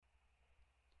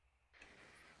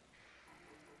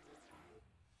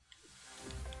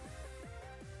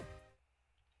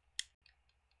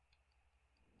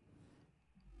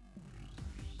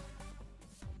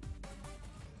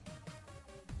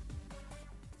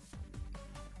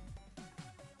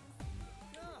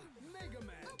 Mega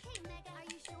Man. Okay, Mega, are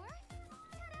you sure?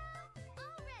 Ta-da!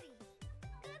 All ready.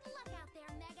 Good luck out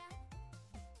there, Mega.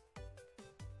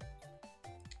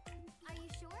 Are you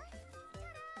sure?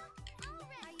 Ta-da! All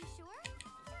ready. Are you sure?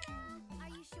 Ta-da! Are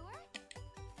you sure?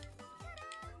 Ta-da!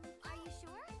 Are you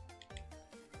sure?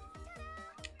 Ta-da!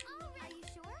 All ready. Are you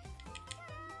sure?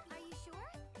 Ta-da! Are you sure?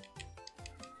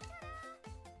 Ta-da!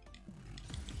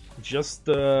 Just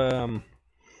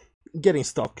getting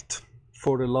stuck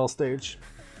for the last stage.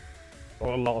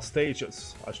 Or last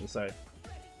stages, I should say.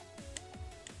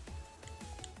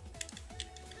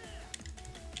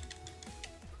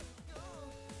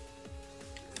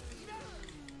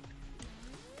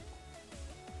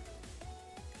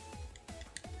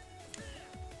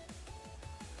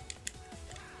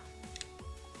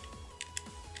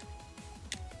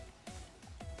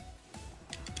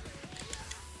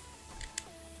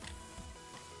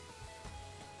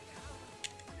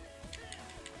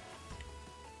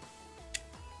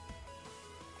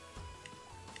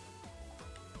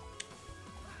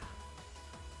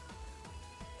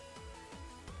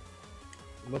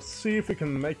 Let's see if we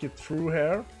can make it through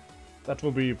here. That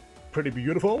will be pretty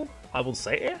beautiful, I will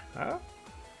say. Huh?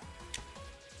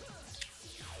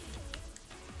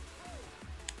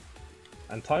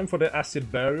 And time for the acid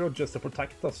barrier just to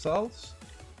protect ourselves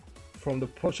from the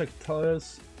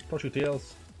projectiles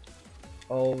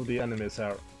of the enemies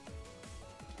here.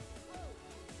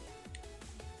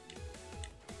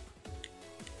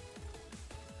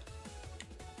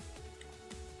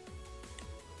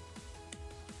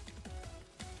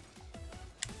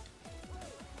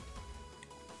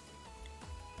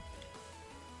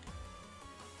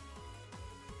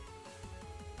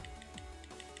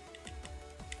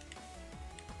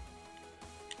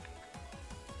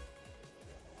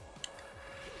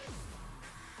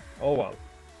 Oh well.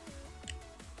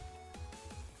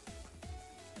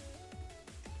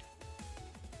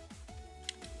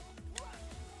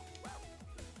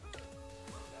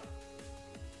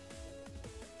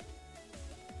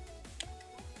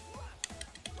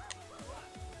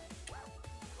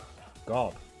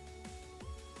 god.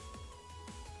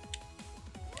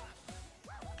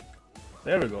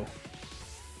 There we go.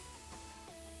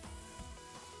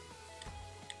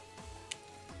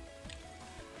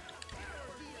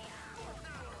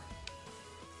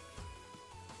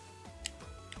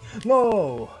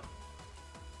 No!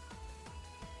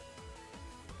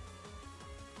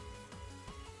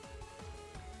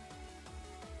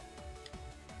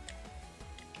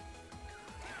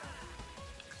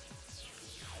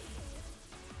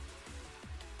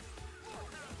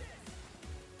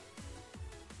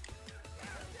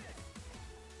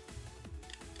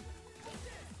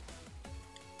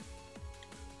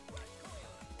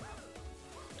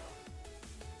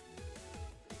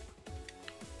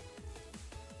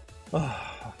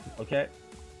 Okay.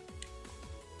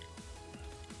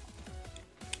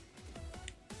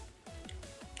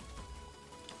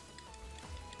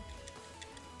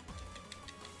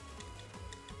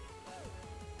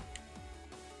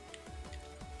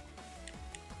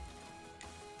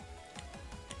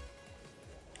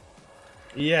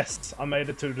 Yes, I made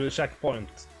it to the checkpoint.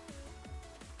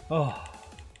 Oh,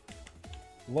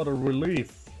 what a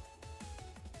relief.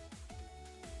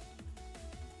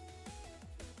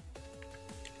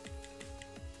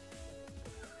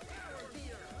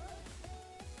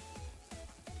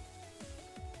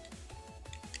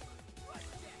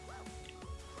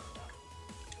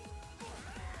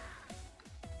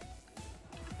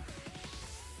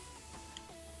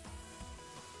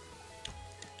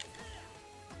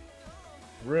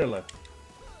 Really?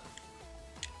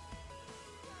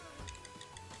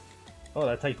 Oh,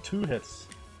 that take 2 hits.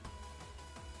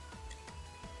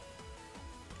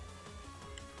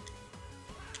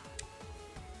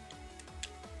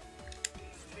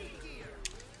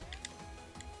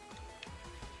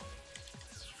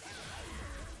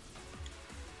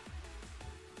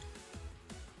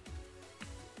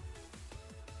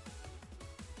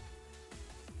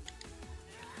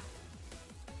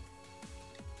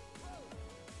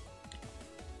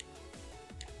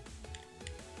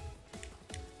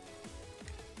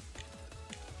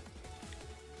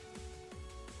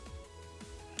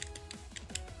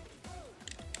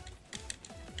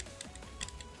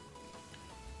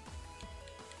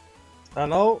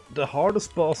 And now, the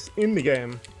hardest boss in the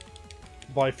game,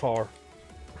 by far.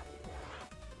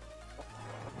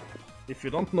 If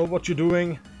you don't know what you're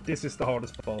doing, this is the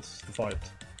hardest boss to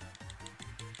fight.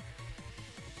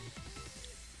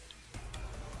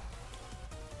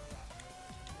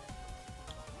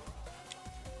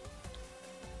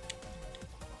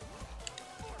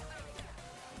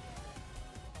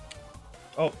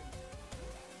 Oh.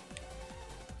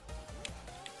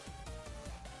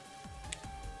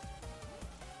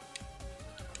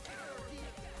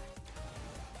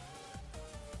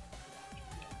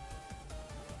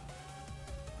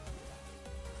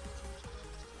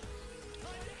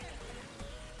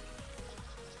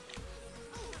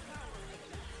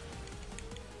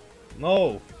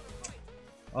 No!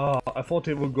 I thought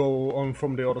he would go on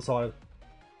from the other side.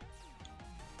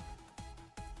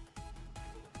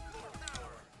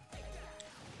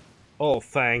 Oh,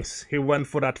 thanks. He went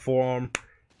for that forearm.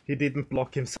 He didn't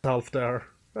block himself there.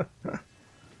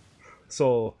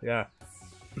 So, yeah.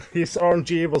 His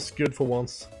RNG was good for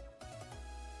once.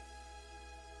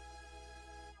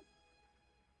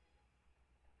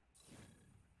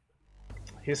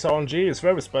 His RNG is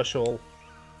very special.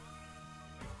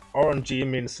 RNG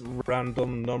means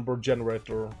random number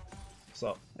generator.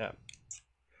 So, yeah.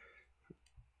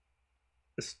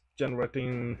 It's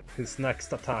generating his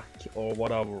next attack or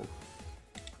whatever.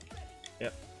 Yeah.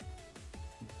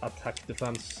 Attack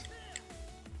defense.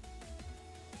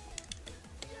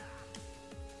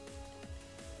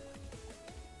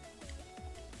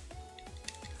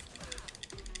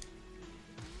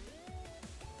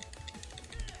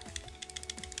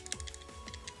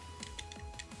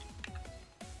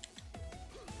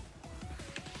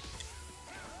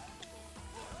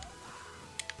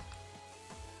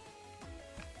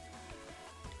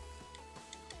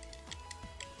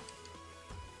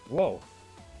 Whoa.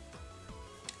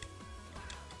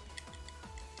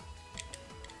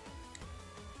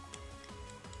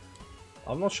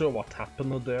 I'm not sure what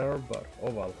happened there, but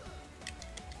oh well.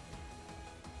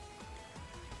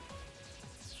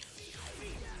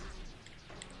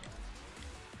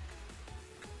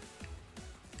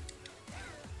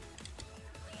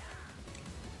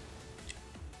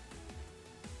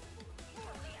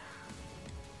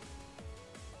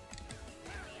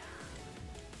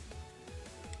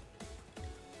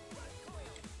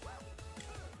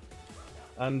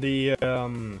 And the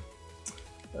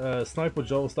Sniper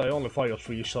Joes, they only fire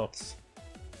 3 shots.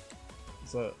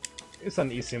 So It's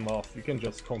an easy math, you can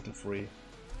just count to 3.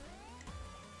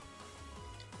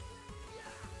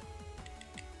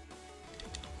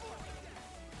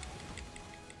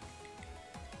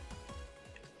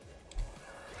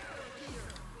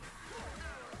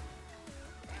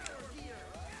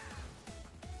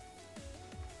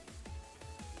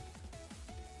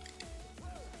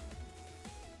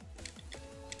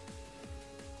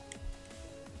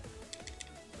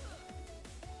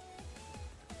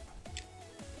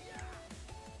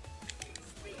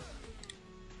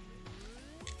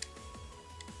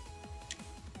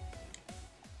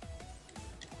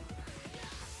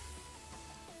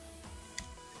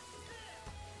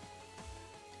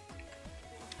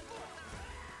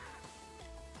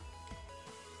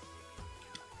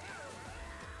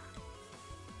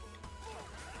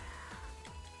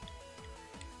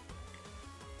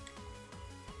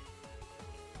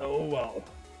 Oh well.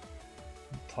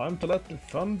 Time to let the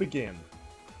fun begin.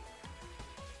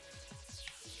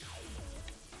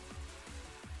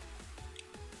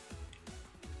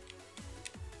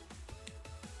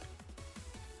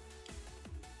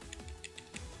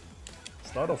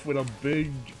 Start off with a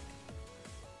big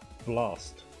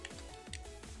blast.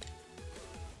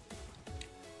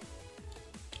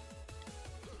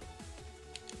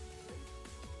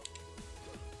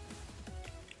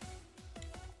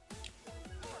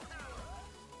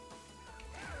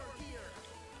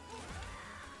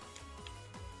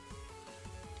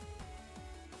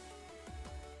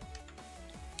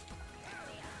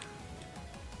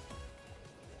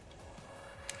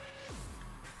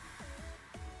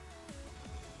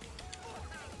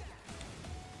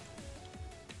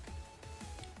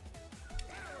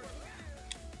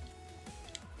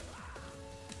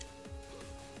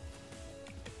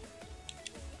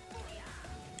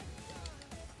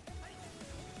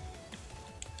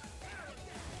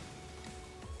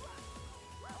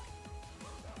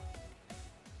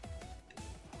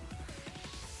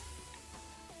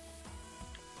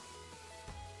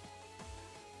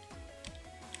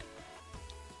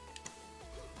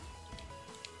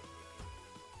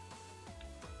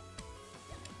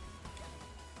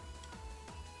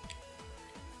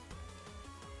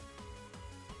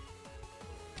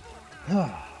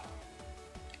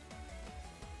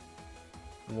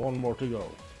 One more to go.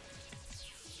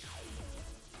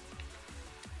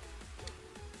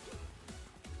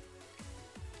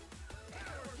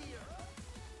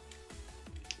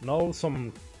 Now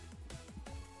some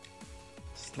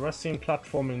stressing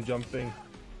platforming jumping.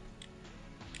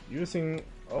 Using,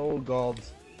 oh god.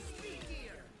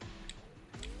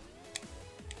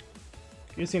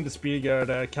 Using the speed gear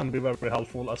there can be very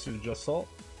helpful, as you just saw.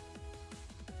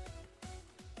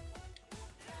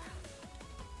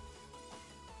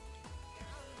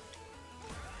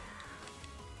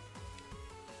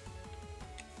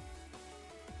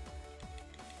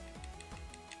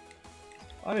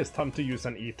 And it's time to use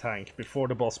an E-tank before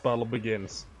the boss battle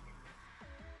begins.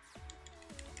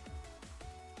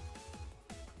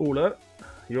 Ole,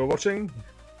 you're watching?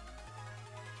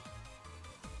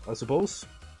 I suppose?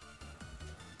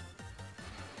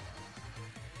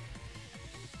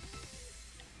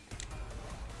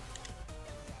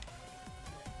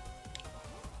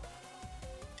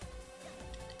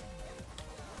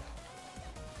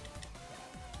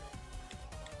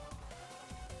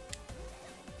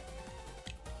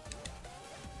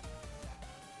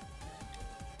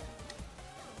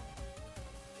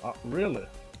 Really?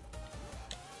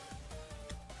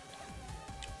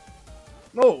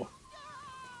 No!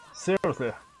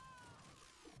 Seriously?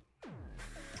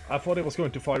 I thought it was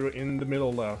going to fire in the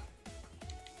middle there.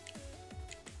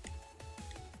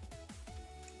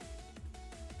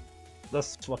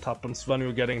 That's what happens when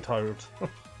you're getting tired.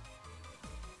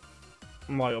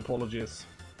 My apologies.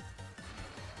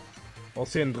 Oh,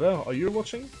 Sindre, are you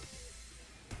watching?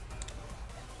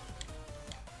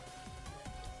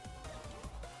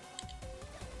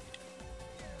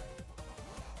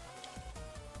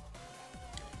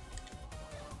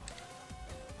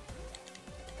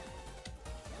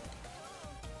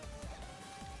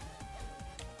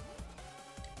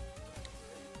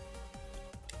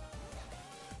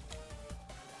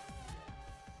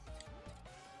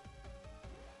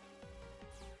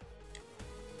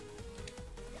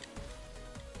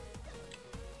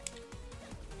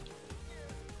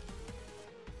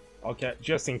 Okay,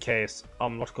 just in case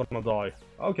I'm not gonna die.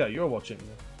 Okay, you're watching.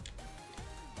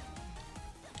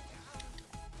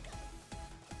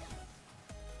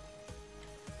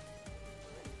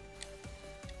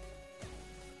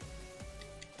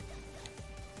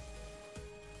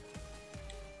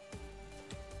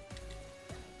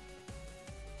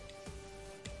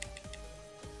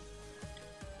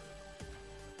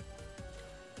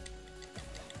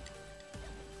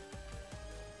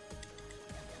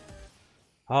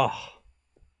 Ah.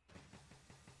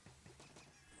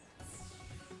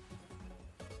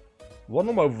 One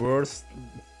of my worst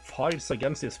fights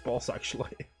against this boss,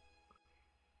 actually.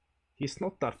 He's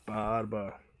not that bad,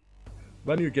 but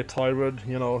when you get tired,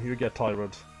 you know, you get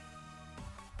tired.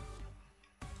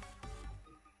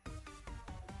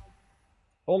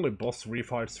 Only boss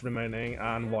refights remaining,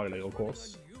 and Wily, of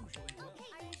course. Okay,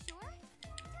 are you sure?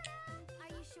 Ta-da! Are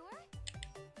you sure? Ta-da!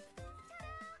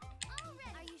 All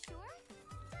ready.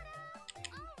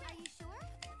 Are you sure? Ta-da! All ready. Are you sure?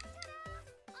 Ta-da!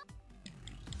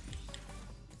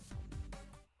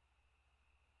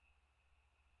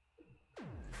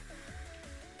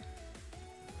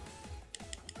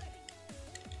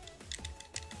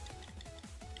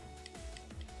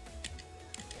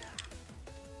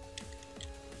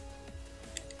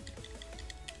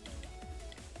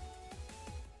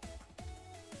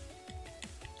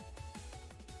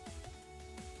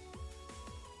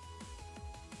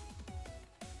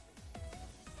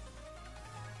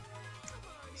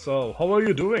 So, how are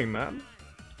you doing, man?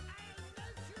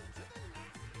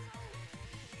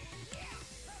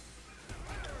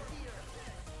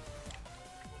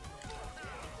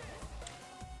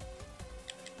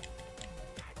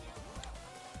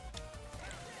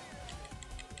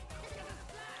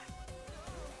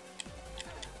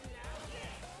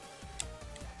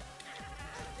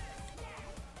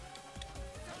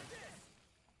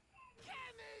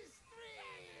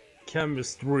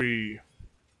 Chemistry.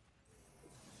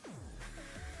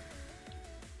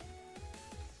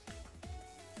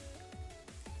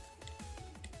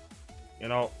 You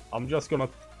know, I'm just gonna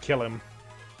kill him.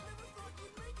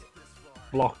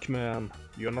 Block, man.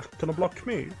 You're not gonna block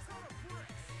me.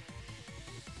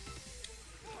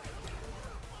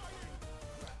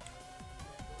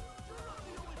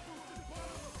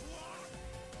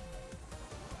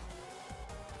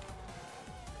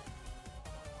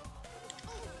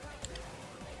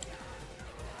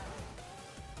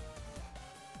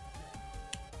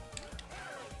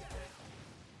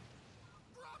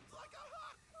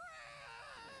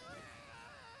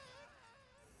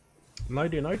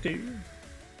 Nighty.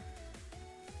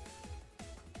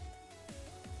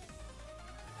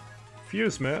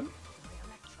 Fuse, man.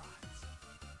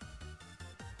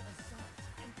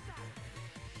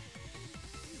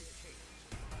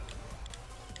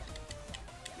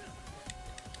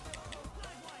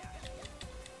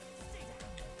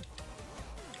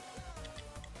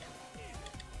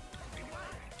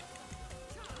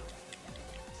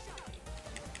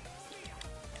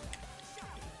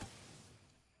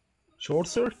 Short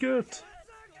circuit.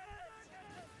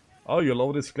 Oh, you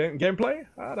love this gameplay?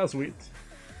 Ah, that's sweet.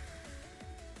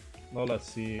 Now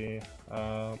let's see.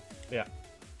 Yeah,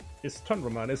 it's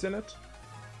Tundraman, isn't it?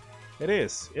 It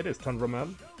is. It is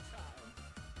Tundraman.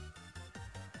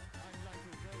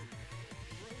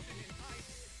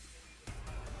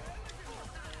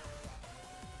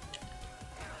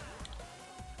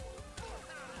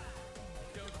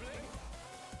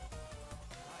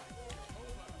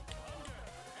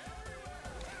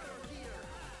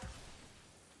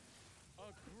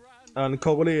 And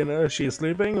Coraline, she's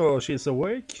sleeping or she's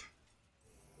awake?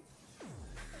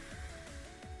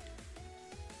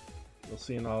 Let's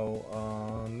see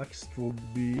now. Next will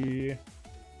be...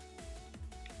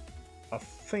 I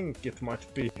think it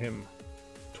might be him.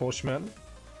 Torchman.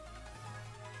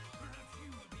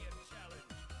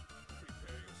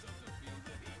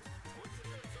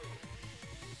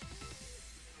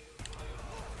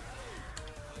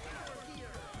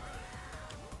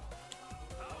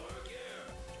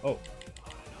 Oh.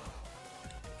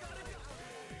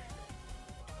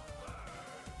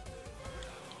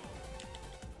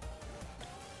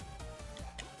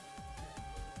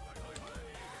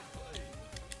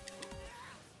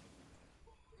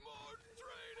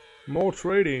 More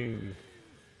trading.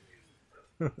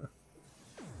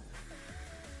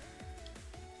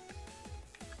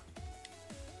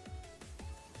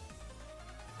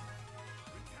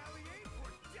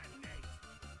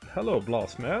 Hello,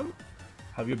 Blast Man.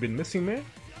 Have you been missing me?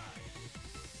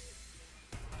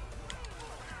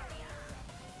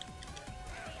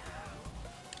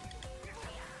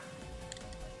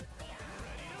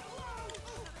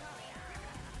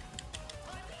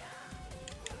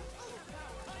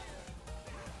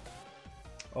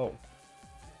 Oh.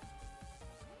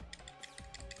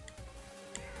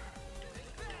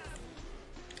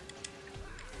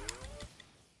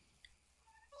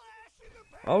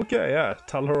 Okay, yeah,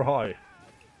 tell her hi.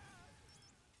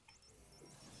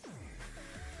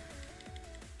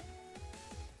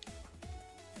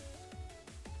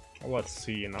 Let's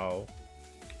see now.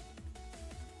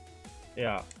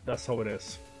 Yeah, that's how it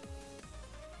is.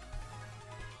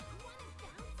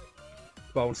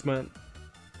 Bounce man.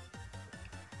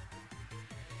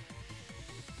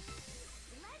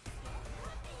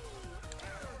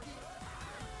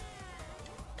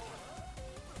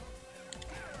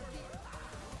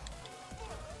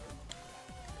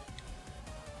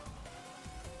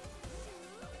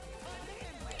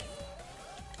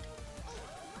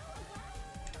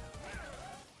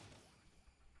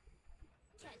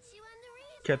 Catch you on the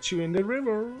river. Catch you in the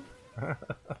river.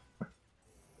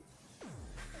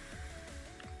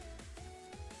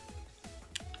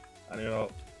 And you know,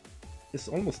 it's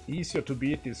almost easier to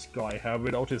beat this guy here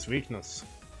without his weakness.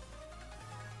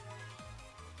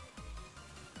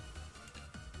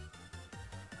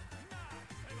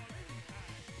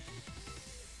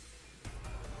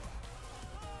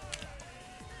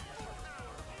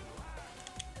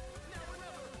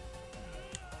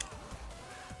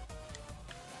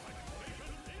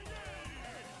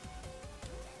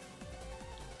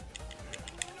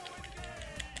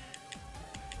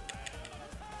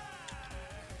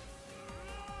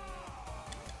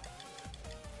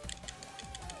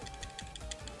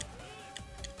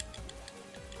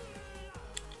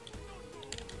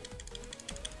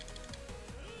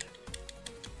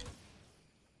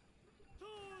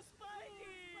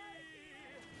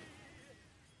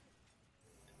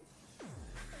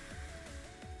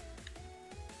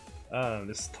 And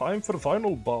it's time for the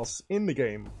final boss in the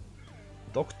game.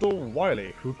 Dr.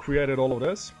 Wily, who created all of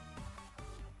this.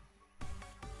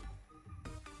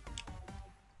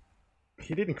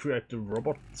 He didn't create the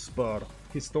robots, but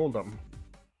he stole them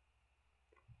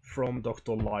from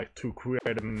Dr. Light, who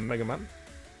created Mega Man.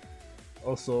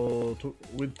 Also,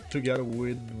 together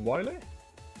with Wily,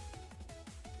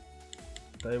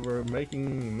 they were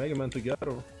making Mega Man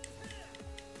together.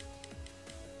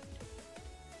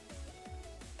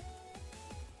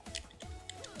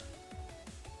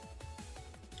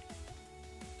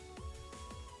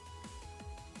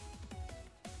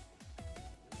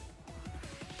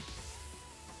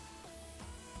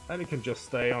 And you can just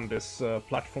stay on this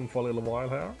platform for a little while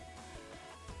here.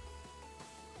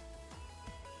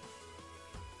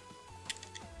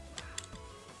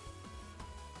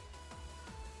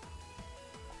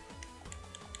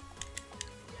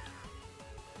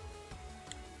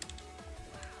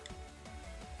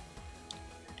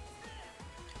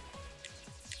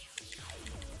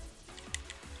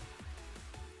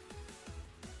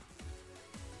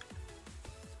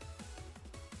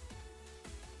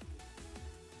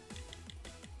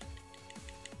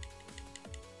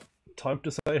 Time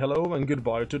to say hello and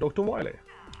goodbye to Dr. Wily.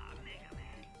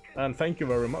 And thank you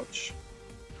very much.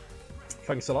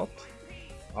 Thanks a lot.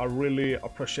 I really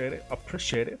appreciate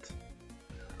it.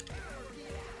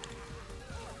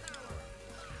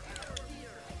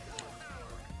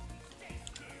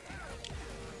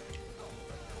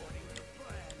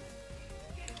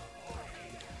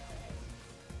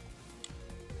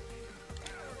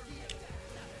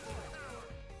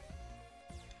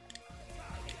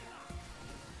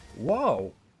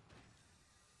 Wow!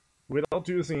 Without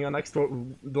using an extra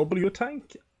W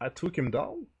tank, I took him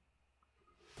down?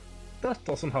 That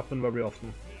doesn't happen very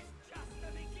often.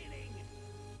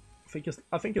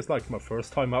 I think it's like my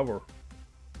first time ever.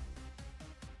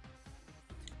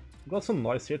 Got some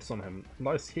nice hits on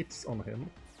him.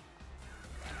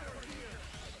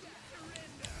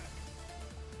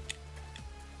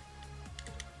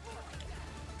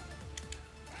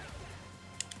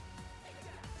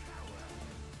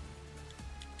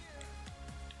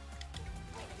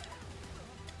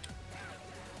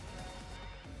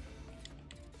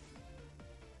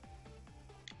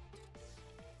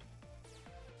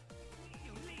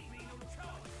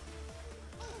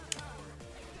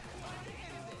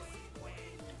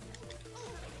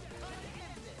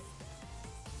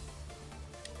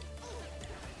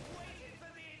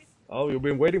 Oh, you've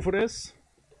been waiting for this?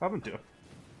 Haven't you?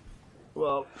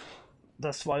 Well,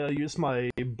 that's why I use my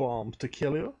bomb to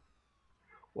kill you.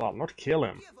 Well, not kill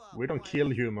him. We don't kill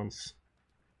humans.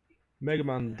 Mega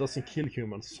Man doesn't kill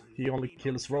humans. He only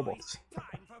kills robots.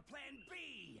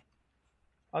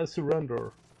 I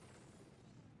surrender.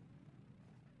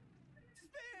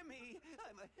 Spare me!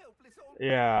 I'm a helpless old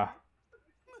Yeah.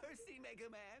 mercy, Mega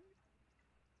Man.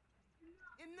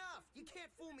 Enough! You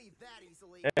can't fool me that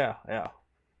easily. Yeah.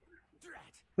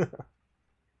 Drat!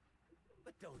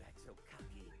 But don't act so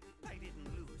cocky. I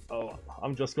didn't lose. Oh,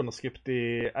 I'm just gonna skip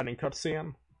the ending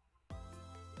cutscene.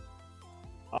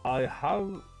 I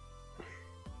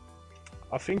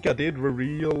think I did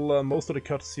reveal most of the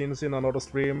cutscenes in another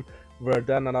stream where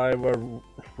Dan and I were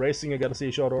racing against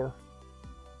each other.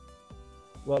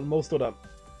 Well, most of them.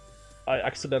 I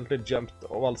accidentally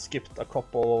skipped a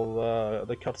couple of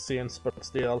the cutscenes, but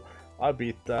still, I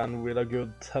beat Dan with a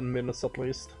good 10 minutes at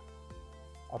least,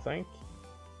 I think.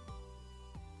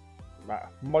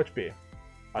 Might be.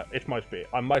 It might be.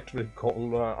 I might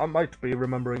recall. I might be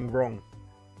remembering wrong.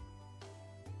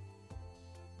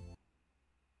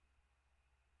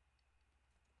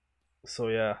 So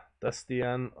yeah, that's the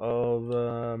end of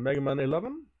Mega Man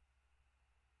 11.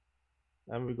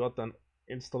 And we got an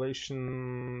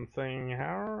installation thing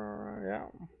here,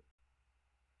 yeah.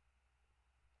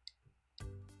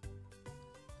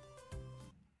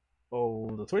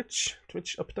 Oh, the Twitch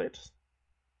update.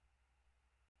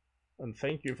 And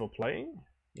thank you for playing.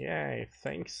 Yay,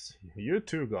 thanks. You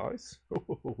too, guys.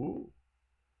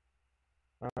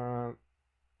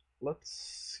 Let's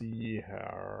see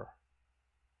here.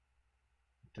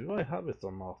 Do I have it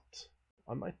or not?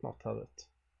 I might not have it.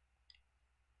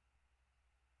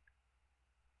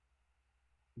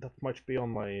 That might be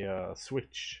on my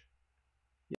Switch.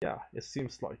 Yeah, it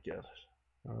seems like it.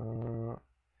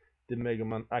 The Mega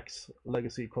Man X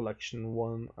Legacy Collection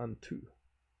 1 and 2.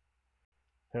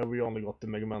 Here we only got the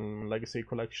Mega Man Legacy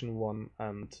Collection 1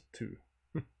 and 2.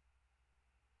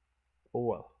 Oh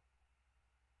well.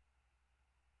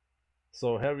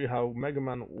 So here we have Mega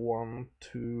Man 1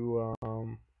 to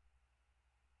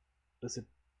is it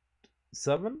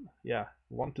 7? Yeah,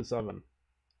 1 to 7.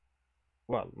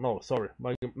 Well, no, sorry.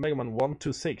 Mega Man 1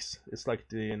 to 6 is like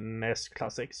the NES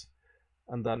classics.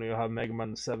 And then you have Mega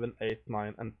Man 7, 8,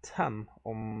 9, and 10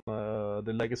 on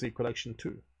the Legacy Collection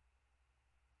 2.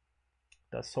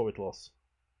 That's how it was.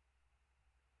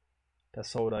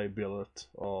 That's how they built it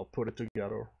or put it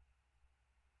together.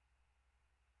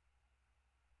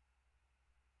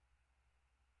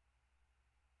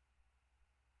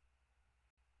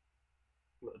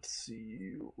 Let's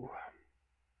see.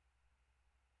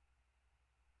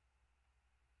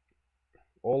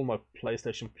 All my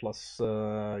PlayStation Plus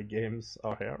games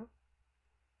are here.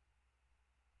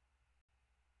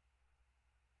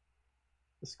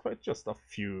 It's quite just a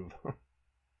few.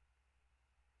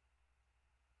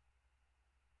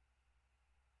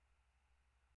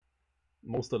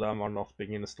 Most of them are not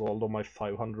being installed on my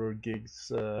 500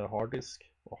 gigs hard disk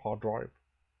or hard drive.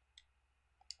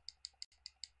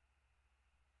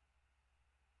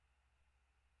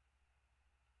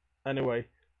 Anyway,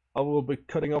 I will be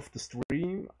cutting off the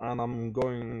stream and I'm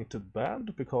going to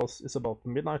bed because it's about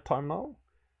midnight time now.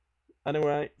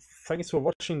 Anyway, thanks for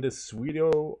watching this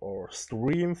video or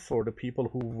stream for the people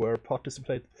who were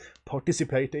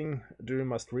participating during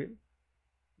my stream.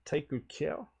 Take good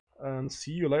care and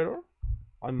see you later.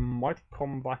 I might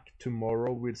come back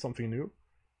tomorrow with something new.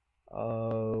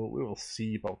 We will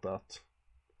see about that.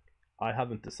 I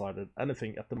haven't decided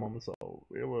anything at the moment, so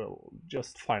we will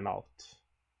just find out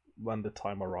when the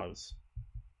time arrives.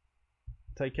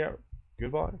 Take care.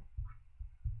 Goodbye.